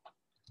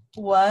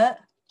闻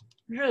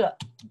热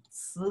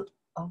词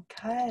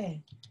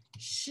okay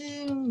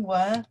新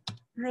闻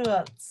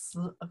热词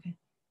okay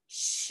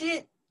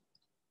新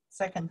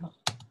second tone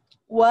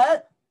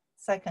闻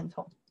second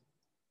tone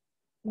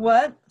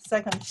闻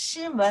second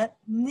新闻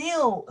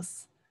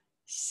news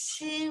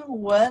新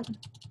闻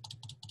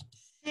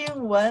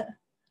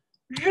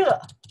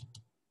热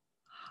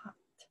hot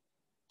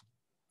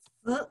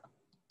词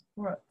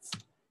words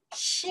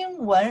新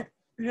闻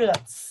热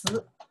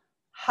词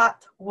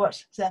hot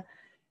words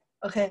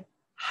okay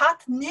hot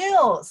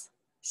news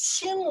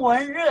新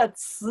闻热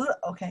词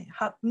OK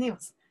hot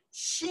news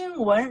新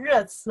闻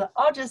热词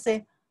or just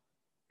say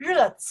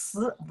热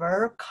词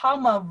very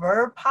common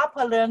very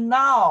popular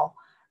now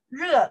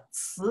热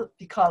词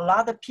because a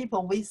lot of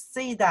people we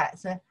see that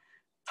so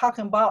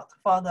talking about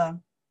for the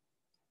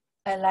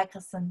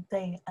election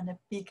day and a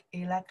big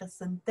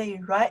election day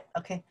right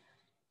okay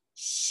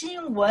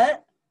新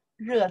闻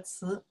热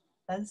词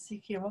let's see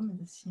here 我们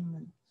的新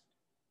闻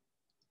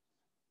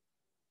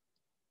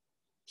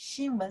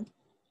新闻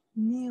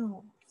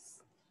news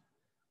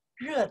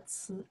热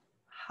词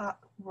hot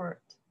word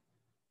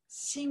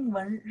新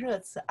闻热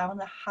词 I want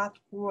the hot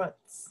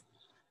words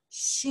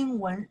新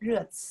闻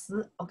热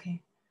词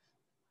OK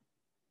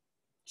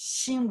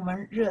新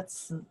闻热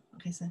词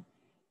OK 是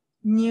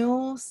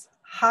news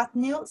hot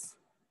news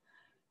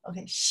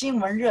OK 新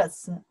闻热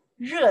词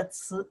热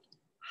词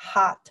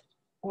hot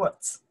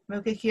words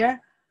okay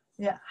here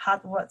yeah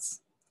hot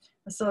words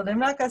so then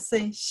like I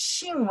say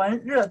新闻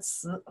热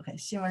词 okay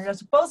新闻热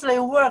词 both they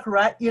work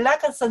right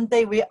election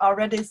day we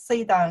already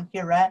say down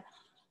here right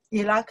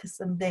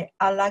election day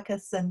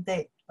election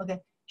day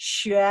okay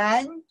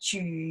选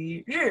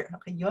举日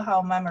okay you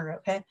have memory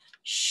okay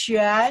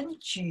选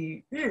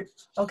举日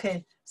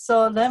okay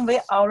so then we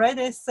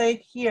already say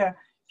here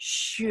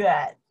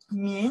选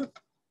民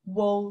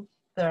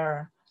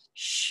voter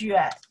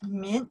选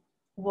民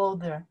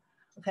voter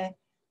okay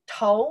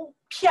投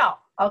票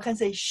I can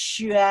say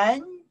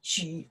选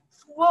举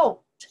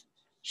vote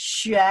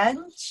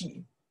选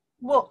举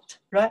vote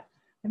right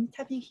let me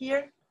type in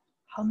here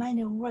how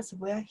many words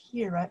we are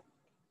here right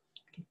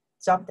okay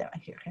jump down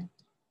here okay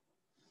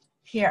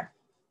here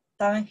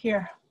down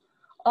here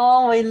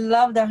oh we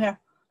love down here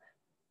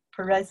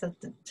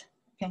president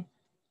okay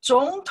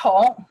总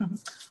统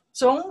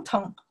总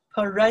统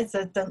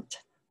president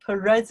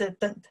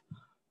president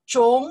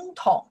总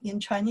统 in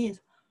Chinese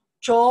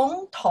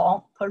总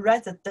统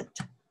president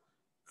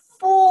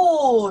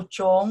副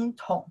总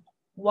统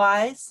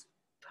vice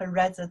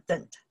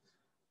president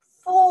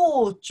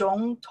副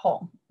总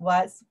统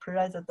vice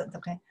president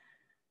okay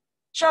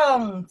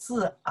政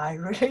治 I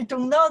really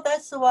don't know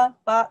that's one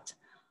but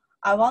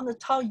I want to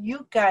tell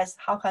you guys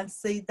how can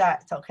say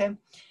that okay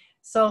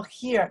so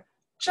here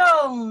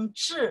政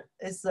治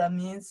is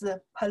means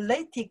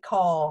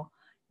political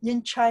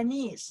in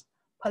Chinese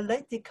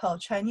political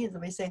Chinese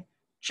we say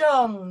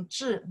政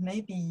治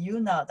maybe you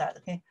know that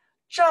okay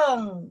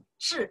政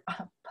治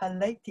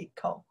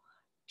political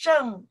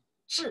政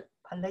治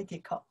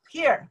political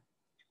here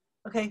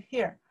okay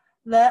here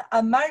the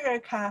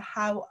America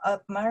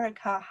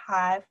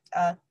have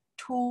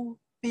two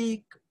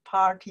big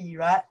party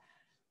right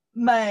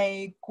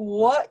美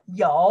国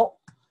有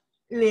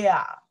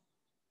两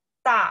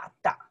大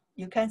党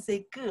you can say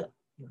个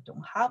you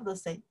don't have to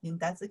say in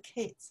that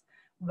case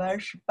very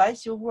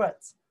special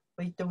words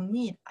we don't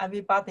need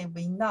everybody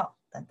we know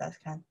then that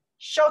can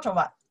short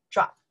one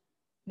drop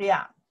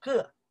两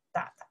个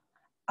大党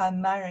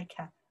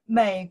America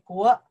美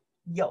国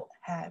有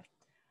have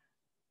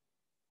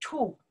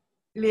two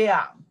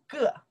两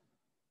个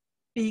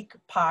big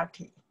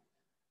party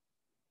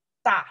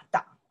大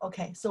党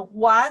okay so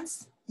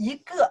once 一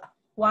个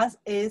once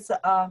is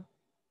a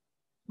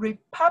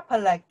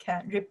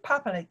Republican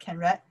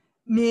right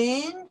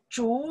民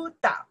主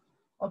党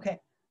okay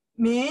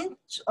民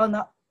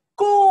no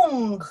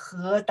共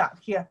和党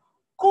here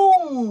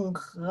共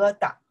和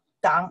党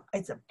党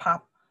is a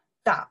pop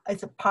党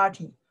is a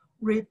party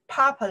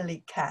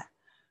Republican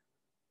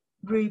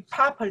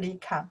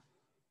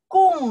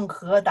共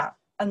和党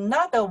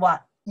another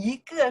one 一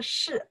个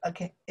是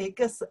okay 一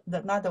个是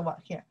another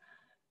one here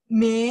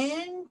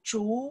民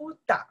主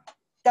党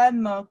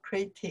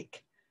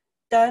democratic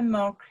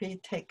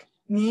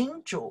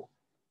民主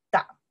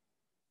党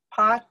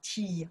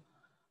party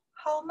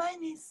how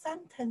many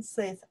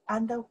sentences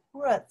and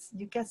words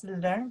you guys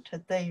learned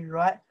today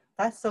right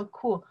that's so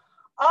cool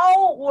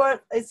all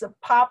word is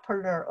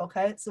popular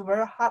okay it's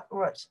very hot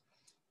words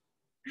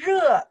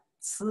热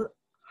词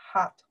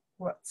hot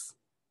words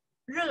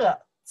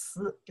热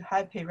词 you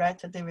happy right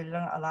today we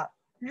learn a lot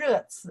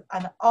热词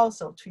and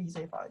also too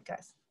easy for you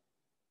guys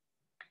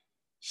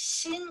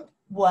新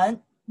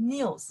闻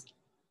news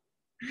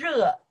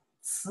热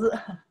词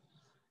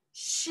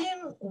新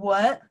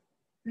闻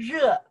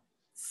热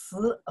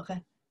词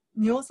okay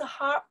news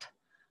hot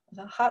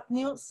the hot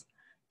news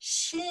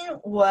新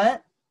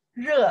闻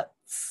热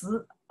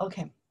词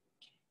okay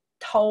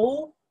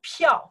投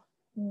票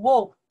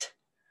vote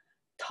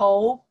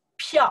投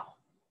票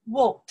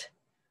vote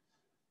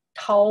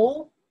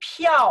投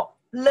票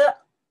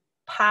了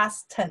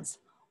past tense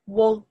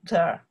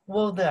voter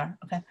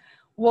okay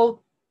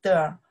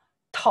voter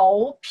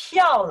投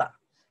票了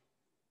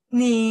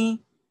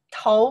你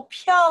投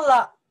票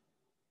了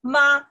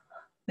吗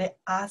they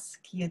ask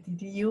you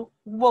did you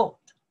vote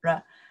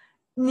right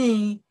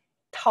你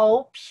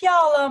投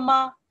票了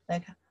吗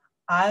like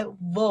I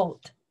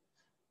vote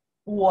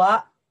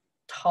我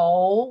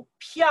投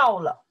票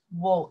了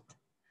vote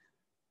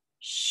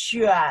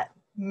选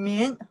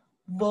民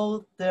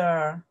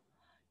voter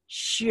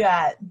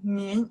选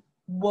民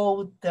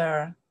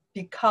voter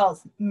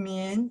because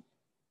mean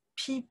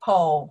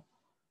people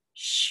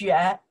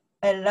选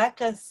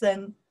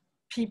election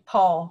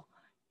people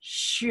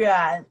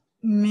选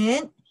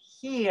民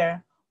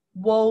here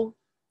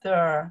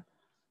voter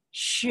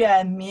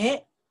选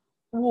民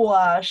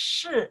我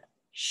是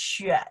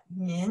选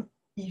民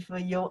if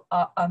you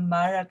are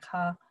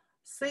American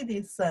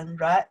citizen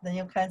right then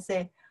you can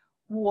say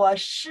我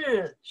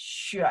是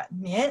选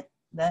民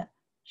then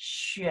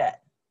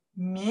选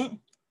民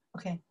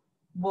okay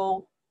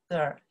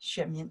voter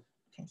选民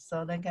okay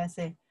so then you can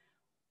say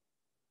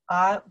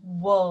I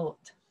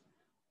vote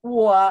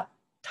我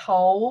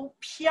投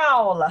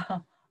票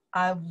了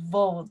I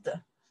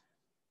vote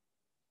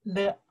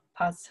the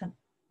person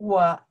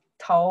我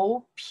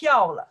投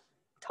票了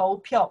投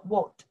票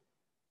vote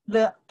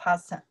the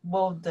person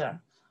voter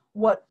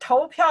我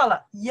投票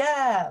了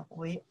yeah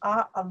we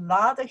are a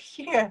lot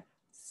here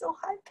so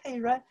happy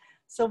right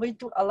so we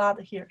do a lot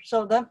here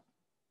so then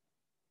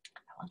I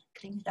want to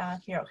clean down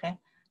here okay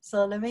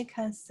so then we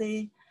can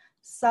see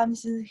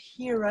something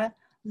here right a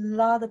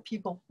lot of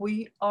people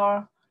we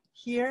are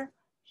here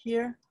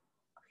here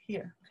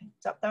here okay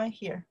drop down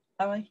here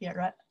that one here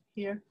right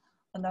here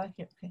and that one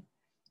here okay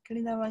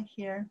clean that one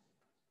here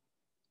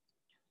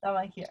that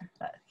one here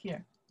right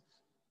here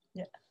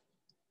yeah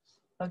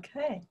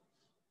okay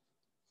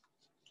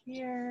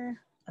here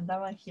and that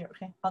one here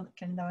okay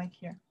clean that one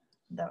here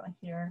that one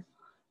here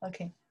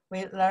okay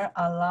we learn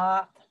a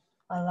lot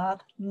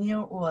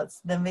new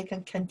words then we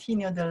can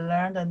continue to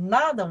learn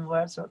another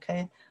words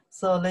okay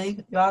so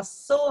like you are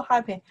so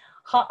happy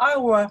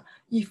however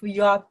if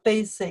you are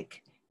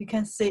basic you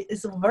can say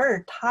it's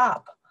very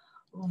top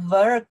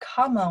very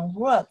common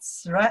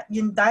words right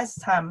in that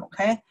time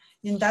okay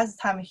in that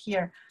time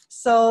here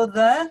so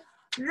then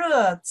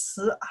热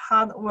词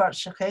hard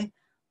words okay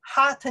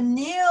hot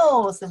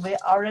news we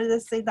already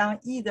say down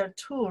either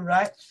two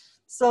right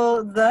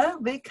so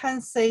then we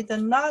can say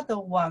another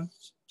one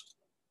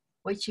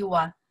which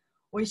one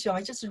we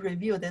just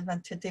review this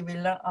and today we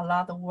learn a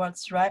lot of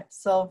words right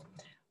so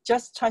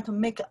just try to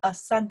make a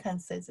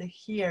sentences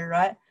here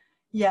right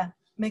yeah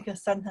make a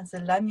sentence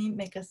let me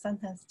make a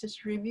sentence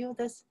just review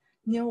this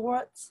new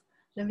words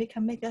then we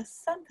can make a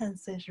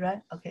sentences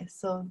right okay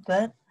so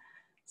then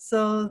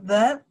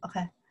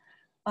okay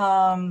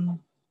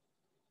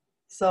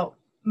so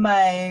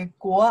美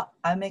国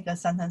I make a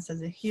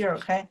sentences here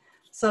okay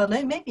so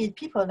then maybe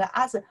people that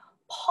ask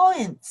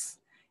points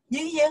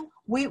Yingying,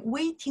 we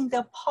waiting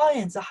the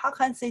points how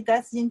can I say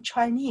that's in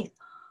Chinese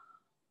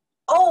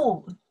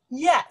oh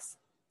yes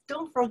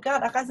don't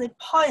forget I can say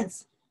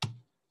points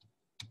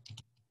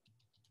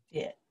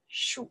点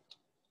数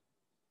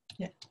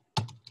yeah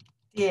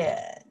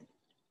点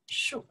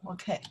数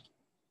okay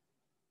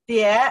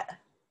点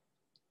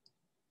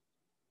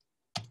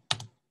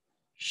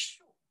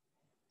数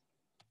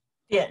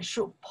点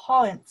数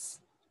points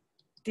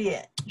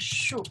点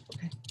数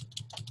okay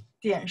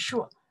点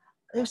数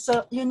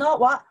so you know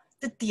what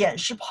the 点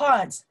是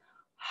points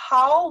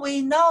how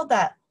we know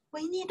that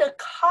we need to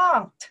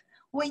count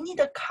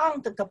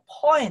the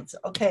points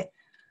okay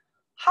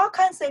how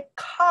can I say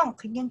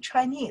count in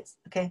Chinese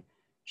okay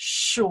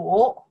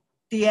数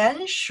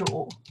点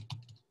数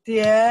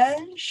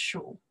点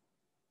数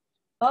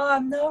oh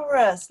I'm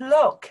nervous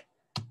look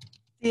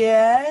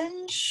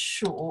点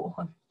数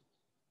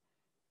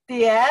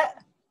点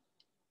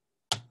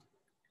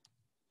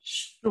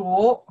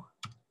数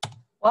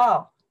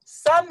wow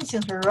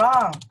something's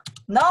wrong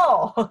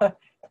no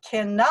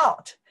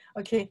cannot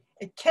okay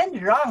it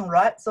can't wrong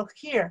right so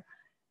here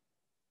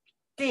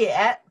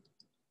点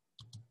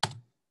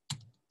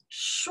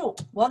数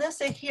what do you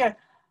say here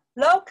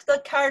look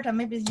the character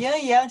maybe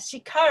Yingying she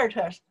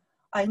characters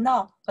I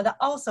know but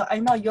also I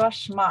know you're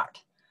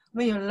smart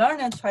when you learn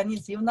in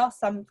Chinese you know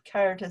some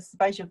characters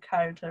special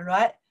character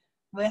right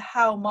we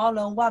have more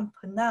than one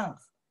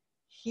pronounce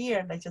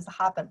here that just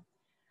happen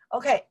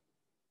okay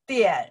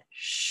点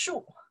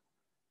数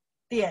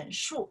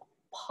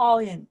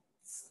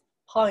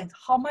points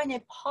how many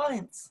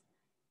points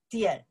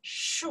点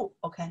数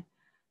okay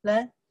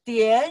then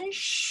点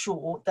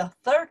数 the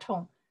third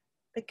tone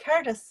the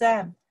character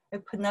same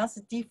it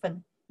pronounced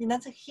different you know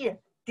here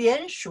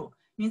点数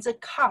means a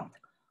count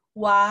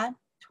 1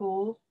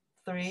 2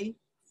 3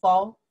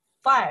 4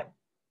 5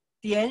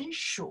 点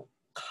数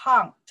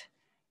count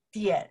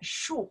点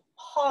数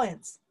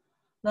points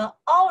then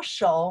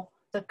also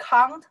the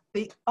count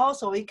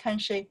we can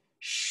say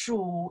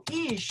数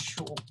一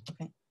数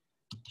okay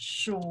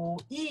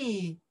数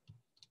一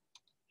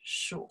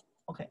数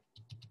okay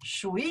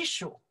数一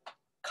数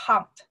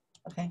count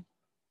okay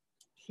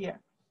here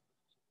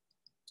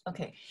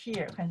okay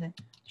here can say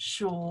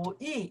数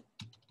一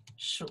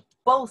数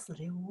both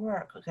they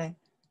work okay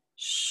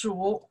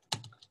数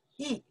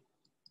一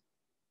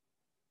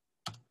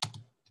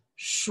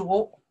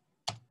数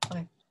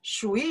okay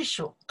数一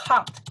数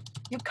count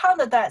you count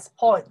that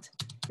point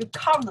you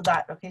count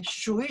that okay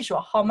数一数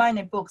how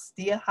many books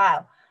do you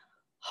have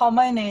how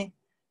many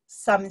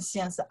some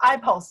things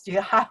apples do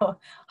you have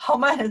how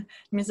many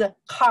means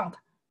count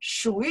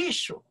数一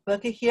数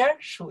okay here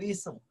数一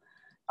数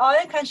Or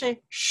you can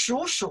say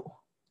数数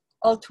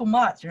or too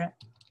much, right?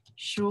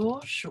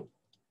 数数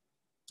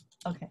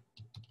Okay.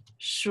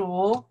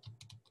 数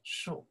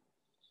数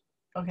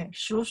Okay,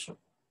 数数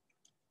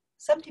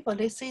Some people,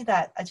 they say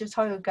that. I just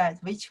tell you guys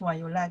which one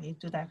you like. You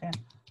do that again.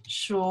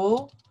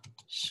 数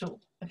数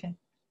Okay.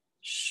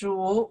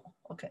 数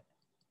Okay.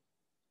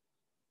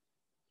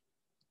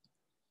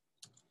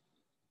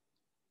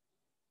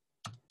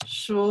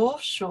 数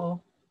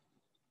数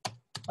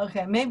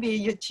Okay, maybe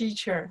your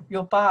teacher,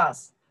 your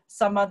boss,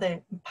 some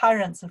other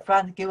parents,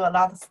 friends give a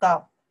lot of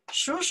stuff.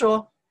 数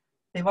数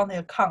they want you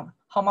to count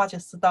how much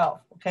stuff.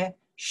 Okay,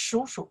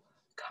 数数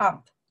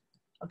count.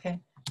 Okay,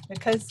 you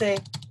can say,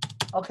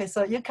 okay,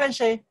 so you can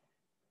say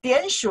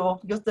点数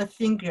use the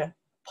finger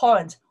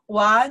point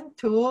 1,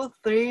 2,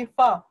 3,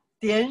 4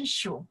点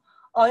数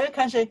or you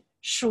can say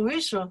数一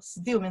数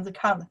still means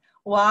count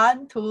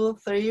 1, 2,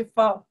 3,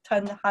 4,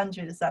 10,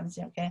 100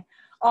 something. Okay,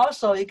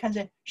 also you can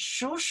say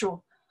数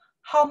数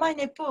how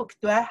many books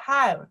do I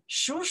have?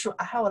 数数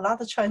I have a lot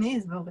of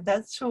Chinese books.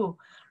 That's true,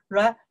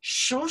 right?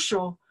 数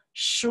数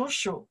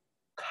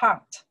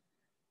count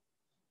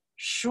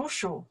数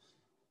数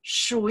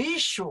数一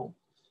数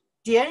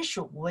点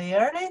数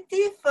very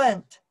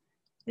different.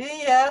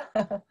 Yeah,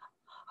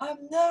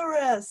 I'm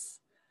nervous.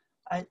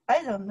 I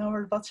don't know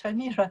about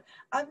Chinese. Right?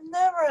 I'm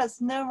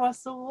nervous.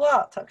 Nervous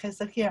what? Okay,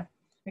 so here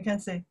you can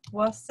say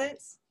what's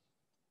this?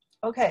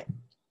 Okay.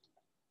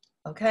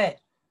 Okay.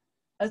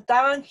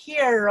 Down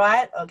here,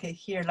 right? Okay,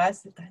 here,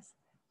 let's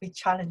we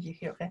challenge you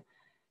here, okay?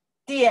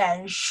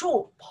 点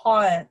数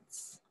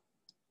points.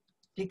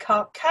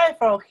 Because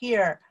careful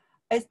here.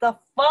 It's the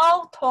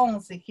 4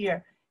 tones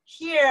here.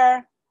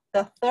 Here,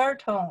 the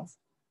third tones.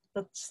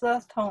 The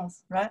third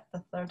tones, right?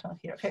 The third tone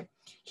here. Okay.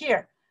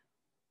 Here,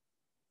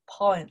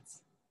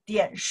 points.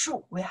 点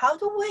数. We have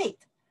to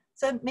wait.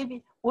 So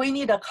maybe we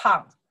need a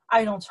count.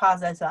 I don't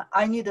trust that one.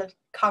 I need to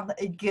count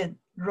again,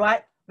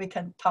 right? We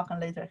can talk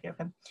later here.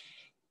 Okay.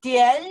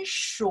 点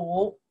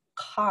数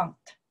count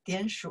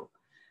点数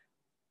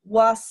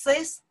what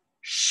says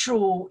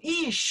数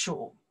一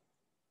数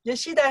you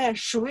see that here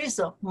数一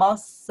数 more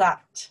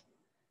soft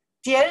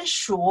点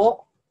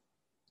数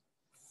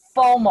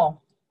formal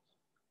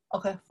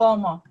okay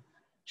formal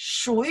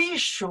数一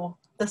数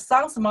the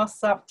sounds more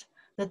soft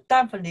the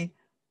definitely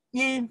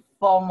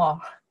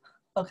informal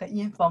okay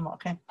informal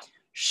okay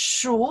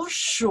数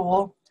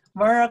数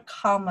very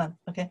common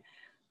okay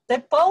they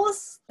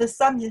both the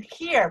sound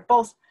here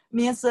both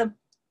means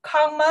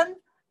common,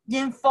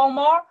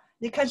 informal.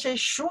 You can say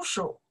数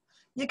数.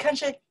 You can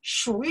say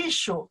数一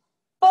数.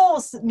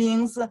 Both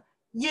means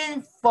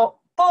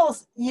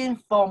both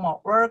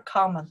informal, very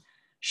common.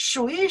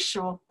 数一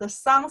数, the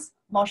sounds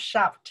more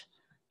sharp.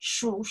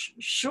 数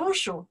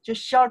数,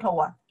 just shorter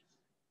one.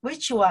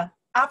 Which one?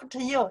 After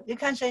you, you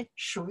can say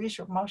数一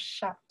数, more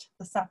sharp.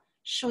 The sound.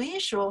 数一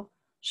数,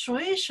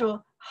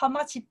 how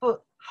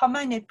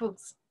many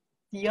books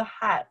do you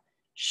have?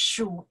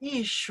 数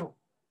一数.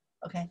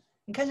 Okay,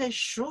 you can say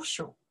数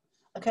数.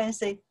 Okay,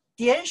 say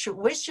点数.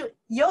 We should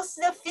use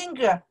the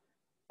finger.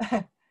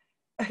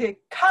 Okay,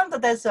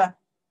 count this one.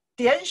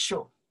 点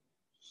数.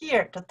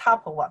 Here, the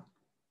top one.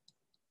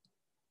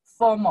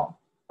 Formal.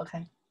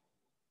 Okay.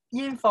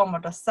 Informal,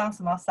 the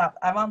sounds more soft.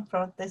 I want to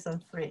put this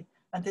one free.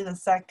 And this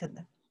is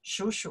second.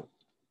 数数.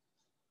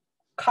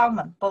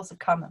 Common, both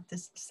common.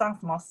 This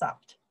sounds more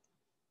soft.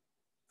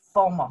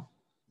 Formal,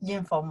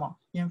 informal.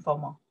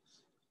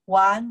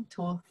 1,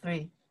 2,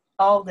 3.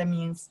 All the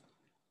means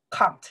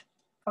count.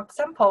 For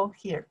example,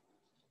 here,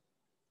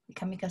 you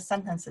can make a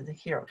sentence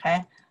here,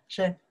 okay?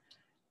 是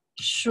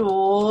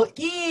数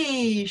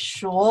一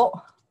数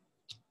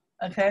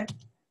okay?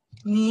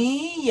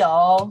 你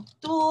有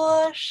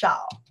多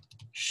少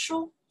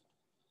书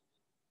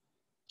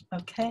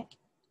okay?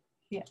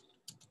 Here.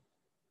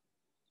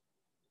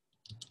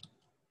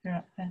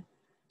 Here, okay?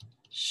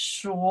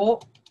 数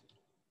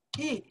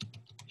一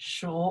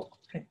数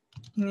okay?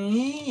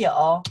 你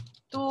有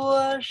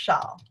多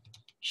少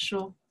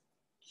书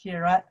Here,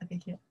 right? Okay,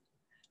 here.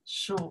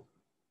 数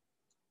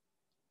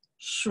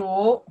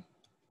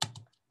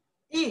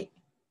一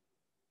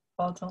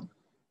bottom.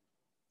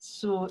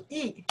 数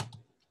一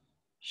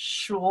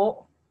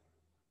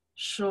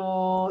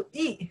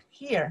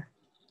here.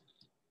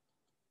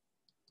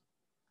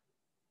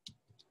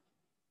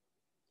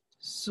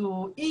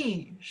 数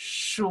一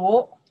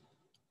数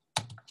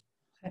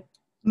okay.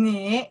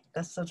 你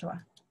的说出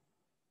来，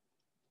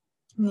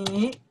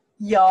你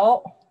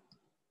有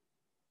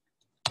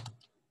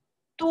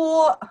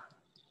多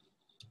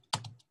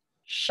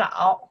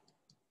少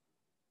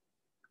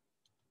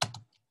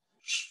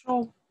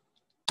书？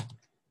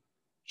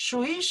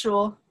数一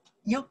数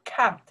you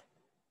count.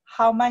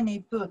 How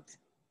many books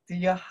do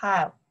you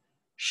have?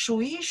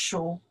 数一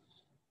数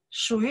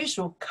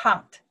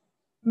count.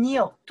 你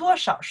有多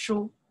少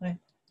书？对，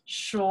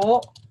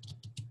数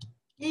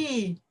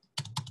一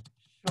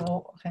数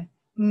OK.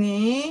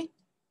 你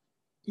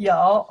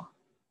有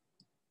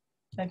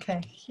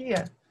OK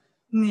here.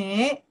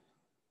 你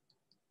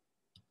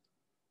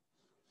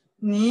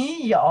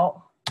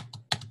有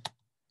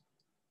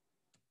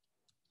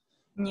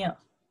nhiều.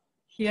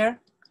 Here.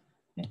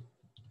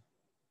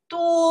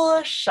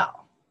 多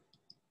少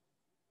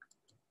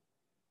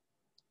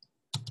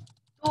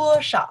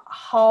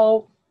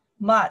how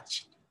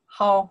much,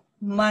 how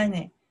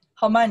many,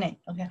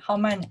 okay, how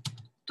many,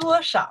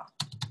 多少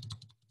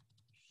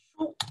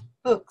书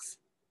books,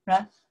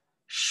 right?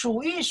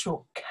 数一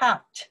数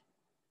count,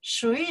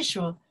 数一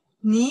数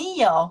你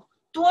有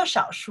多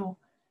少书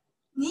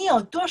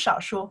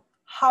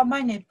how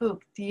many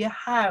books do you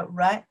have,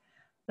 right?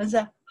 That's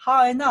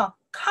how I know,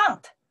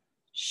 count,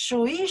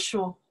 数一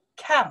数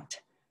count,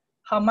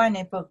 how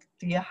many books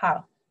do you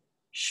have?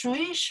 数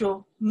一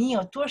数你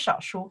有多少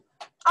书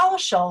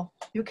Also,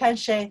 you can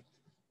say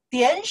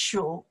点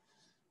数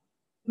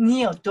你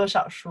有多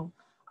少书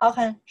I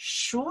can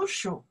数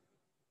数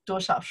多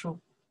少书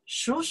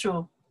数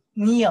数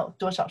你有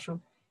多少书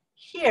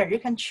Here you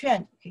can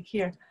change.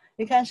 Here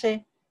you can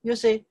say, you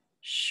say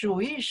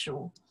数一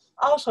数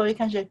Also, you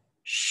can say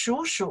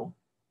数数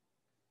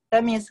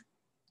That means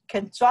you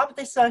can drop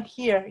this one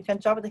here. You can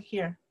drop it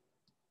here.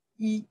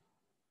 一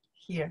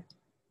here.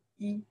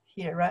 一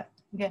here, right?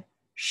 Okay.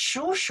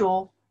 数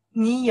数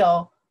你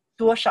有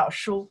多少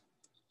书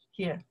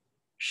Here.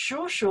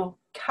 数数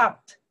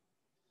count.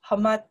 How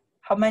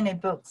many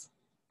books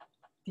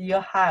do you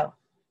have?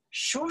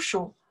 数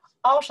数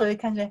Also, you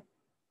can say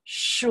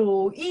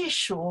数一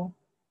数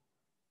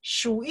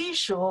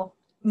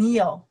你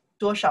有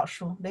多少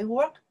书 They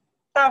work?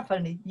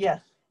 Definitely,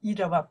 yes.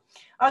 Either one.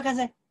 I can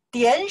say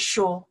点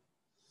数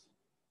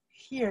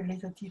Here,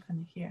 little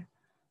different here.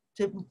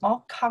 The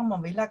more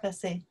common we like to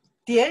say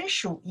点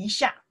数一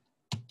下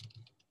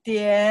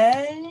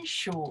点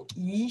数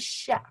一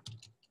下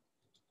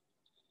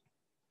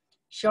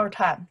Short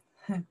time.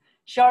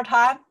 Short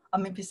time, or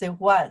maybe say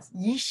once.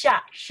 一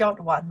下 short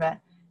one, right?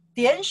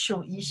 点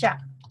数一下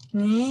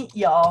你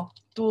有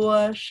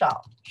多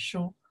少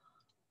书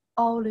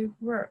Only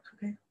work,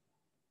 okay?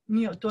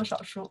 你有多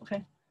少书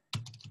okay?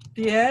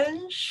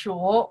 点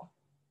数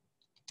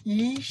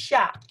一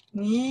下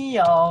你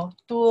有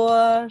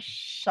多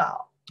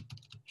少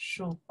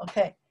书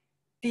okay?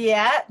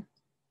 点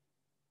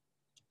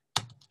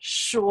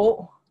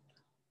数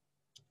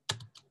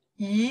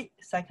一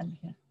second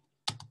here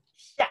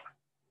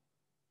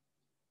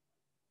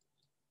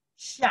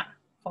下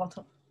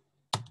photo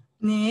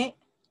你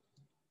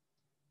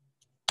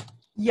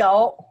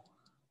有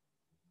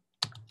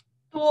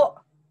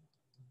多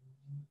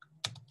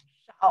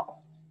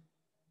少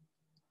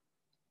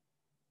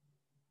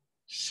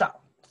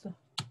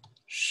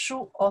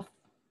书 of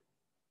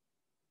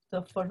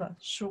the first one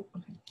书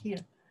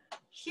okay,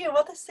 here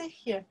what I say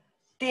here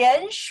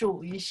点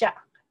数一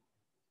下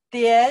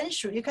点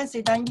数 you can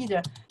see down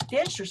either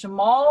点数是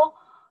more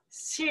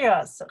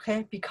serious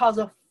okay because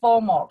of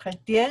formal okay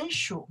点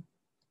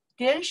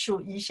数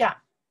一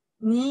下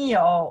你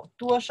有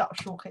多少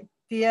书 okay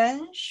点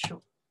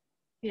数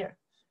here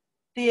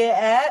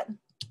点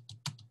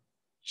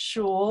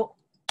数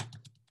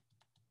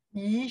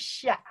一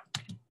下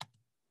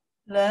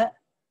人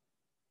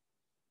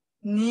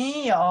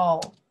你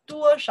有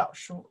多少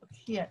书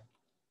here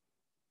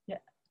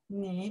yeah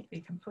你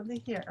we can put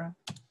it here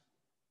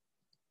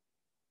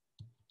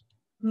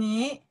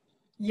你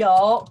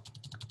有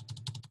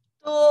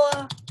多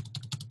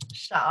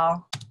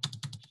少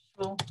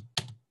书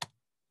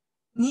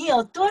你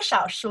有多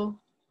少书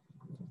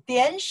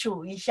点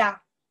数一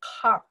下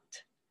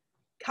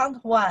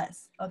count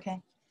once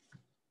okay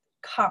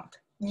count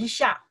一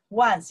下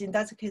once in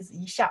that case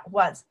一下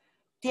once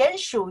点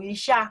数一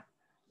下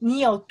你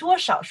有多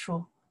少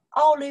书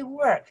only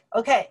work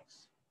okay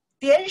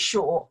点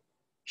数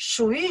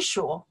数一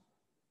数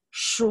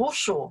数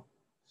数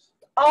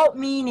all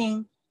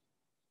meaning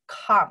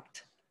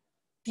count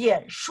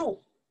点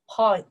数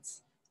points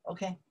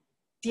okay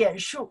点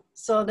数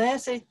so then I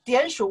say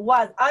点数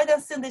once I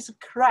don't think this is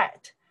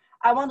correct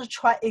I want to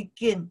try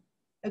again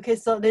okay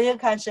so then you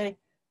can say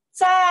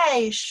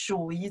再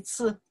数一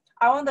次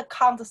I want to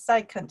count the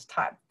second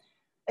time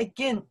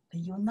again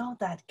you know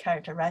that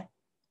character right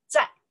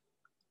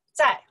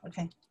再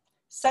okay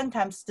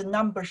sometimes the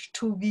numbers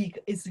too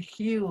big is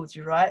huge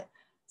right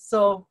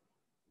so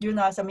you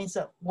know that means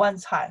one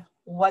time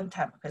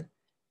okay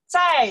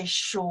再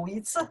数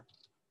一次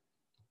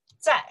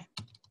再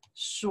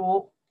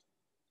数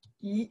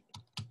一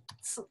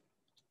次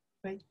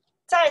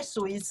再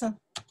数一次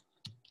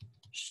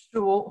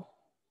数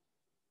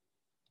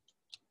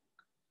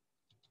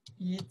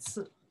一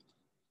次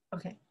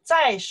okay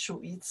再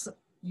数一次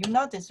you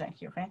know this one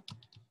here okay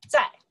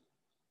再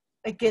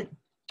again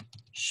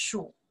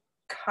数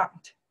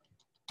count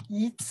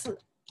一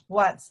次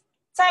once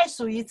再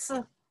数一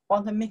次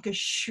want to make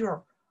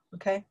sure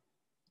okay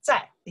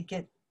再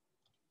again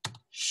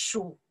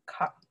数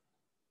count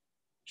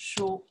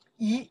数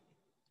一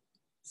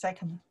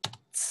second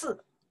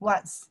次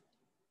once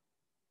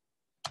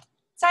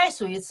再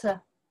数一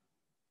次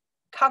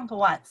count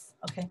once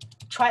okay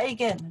try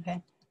again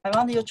okay I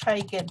want you to try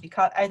again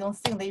because I don't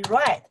think they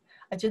right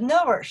I just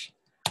nervous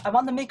I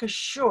want to make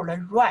sure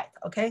they're right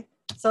okay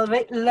so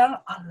we learn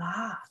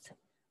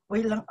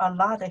a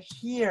lot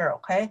here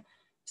okay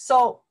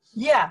So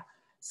yeah,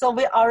 so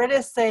we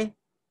already say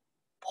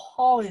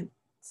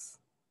points,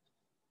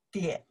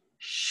 点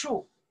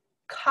数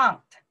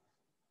count,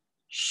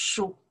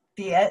 数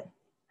点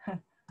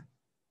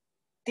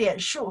点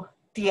数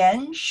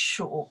点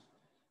数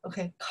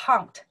OK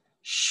count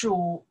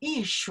数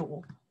一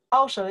数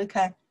also you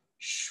can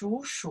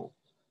数数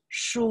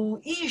数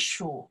一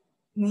数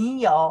你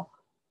有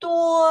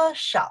多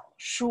少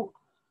书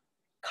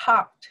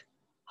count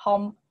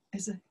how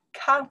is it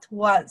count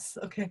once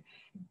OK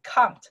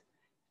count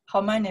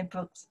how many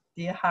books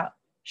do you have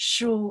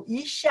数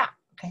一下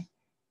OK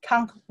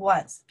count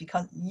once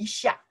because 一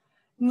下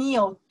你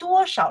有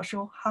多少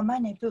书 how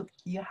many books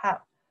do you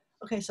have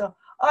OK so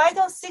I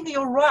don't think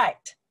you're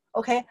right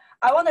OK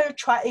I want to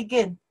try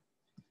again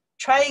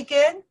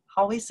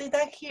how we say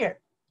that here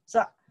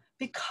so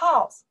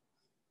because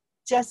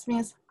just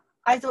means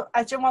I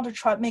just want to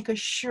try make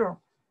sure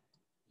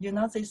you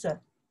know this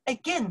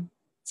again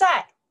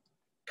再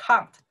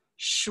count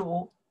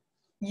数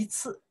一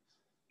次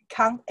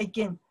count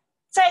again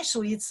再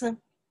数一次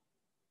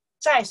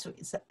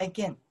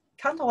again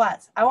count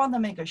once I want to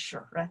make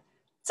sure right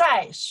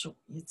再数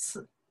一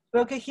次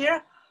okay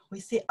here we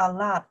say a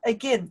lot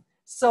again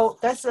so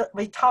that's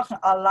we talking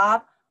a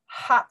lot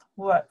hard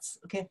words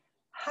okay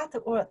hard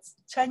words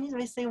Chinese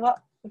we say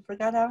what we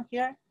forgot down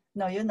here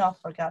no you not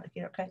forgot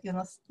here okay you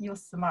know you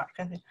smart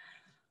okay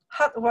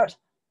hard words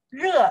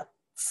热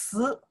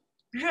词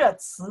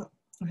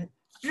okay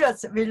热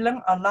词 we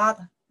learn a lot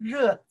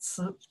热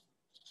词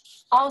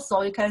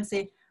also you can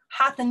say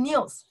hot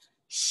news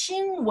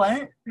新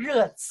闻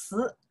热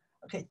词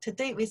okay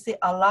today we say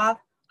a lot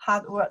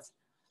hard words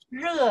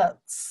热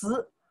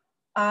词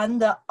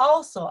and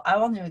also I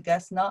want you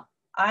guys know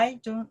I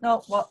don't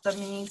know what that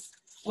means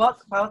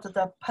what about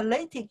the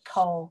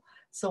political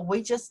so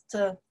we just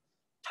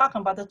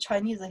talking about the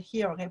Chinese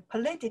here okay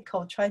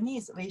political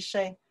Chinese we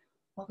say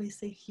what we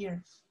say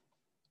here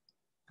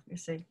we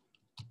say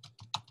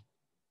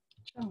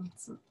政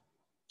治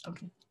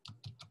okay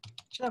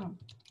政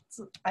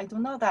治 I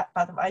don't know that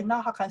but I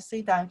know how can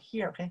say down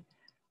here okay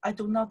I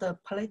don't know the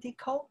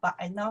political but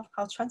I know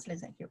how to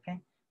translate it here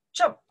okay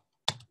政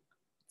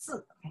治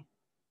okay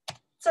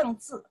政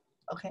治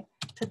okay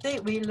today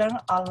we learn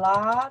a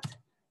lot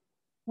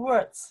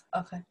words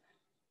okay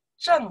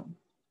政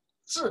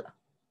治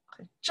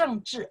okay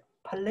政治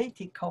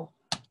political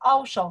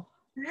also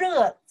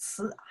热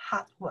词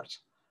hard words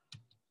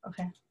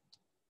okay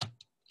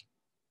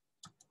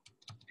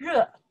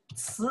热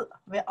词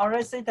we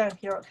already say that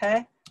here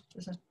okay 就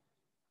是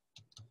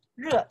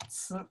热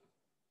词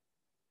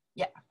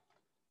yeah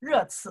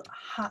热词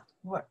hard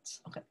words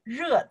okay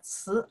热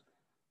词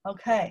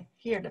okay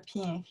here the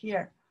pin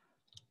here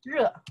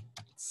热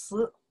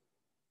词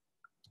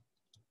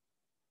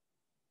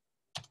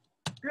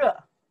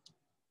热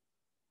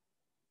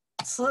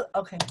词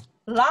okay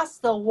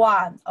last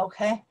one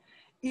okay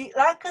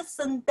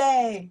election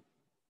day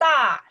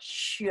大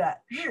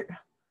选日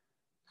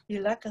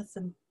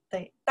election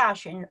day 大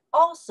选日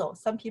also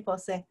some people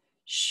say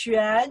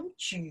选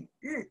举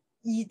日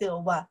either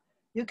one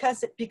you can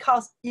say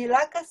because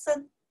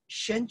election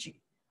选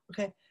举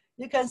okay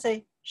you can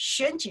say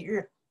选举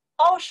日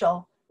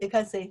also you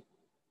can say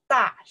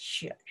大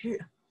选日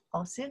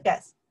I'll see you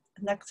guys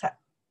next time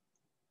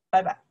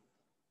bye bye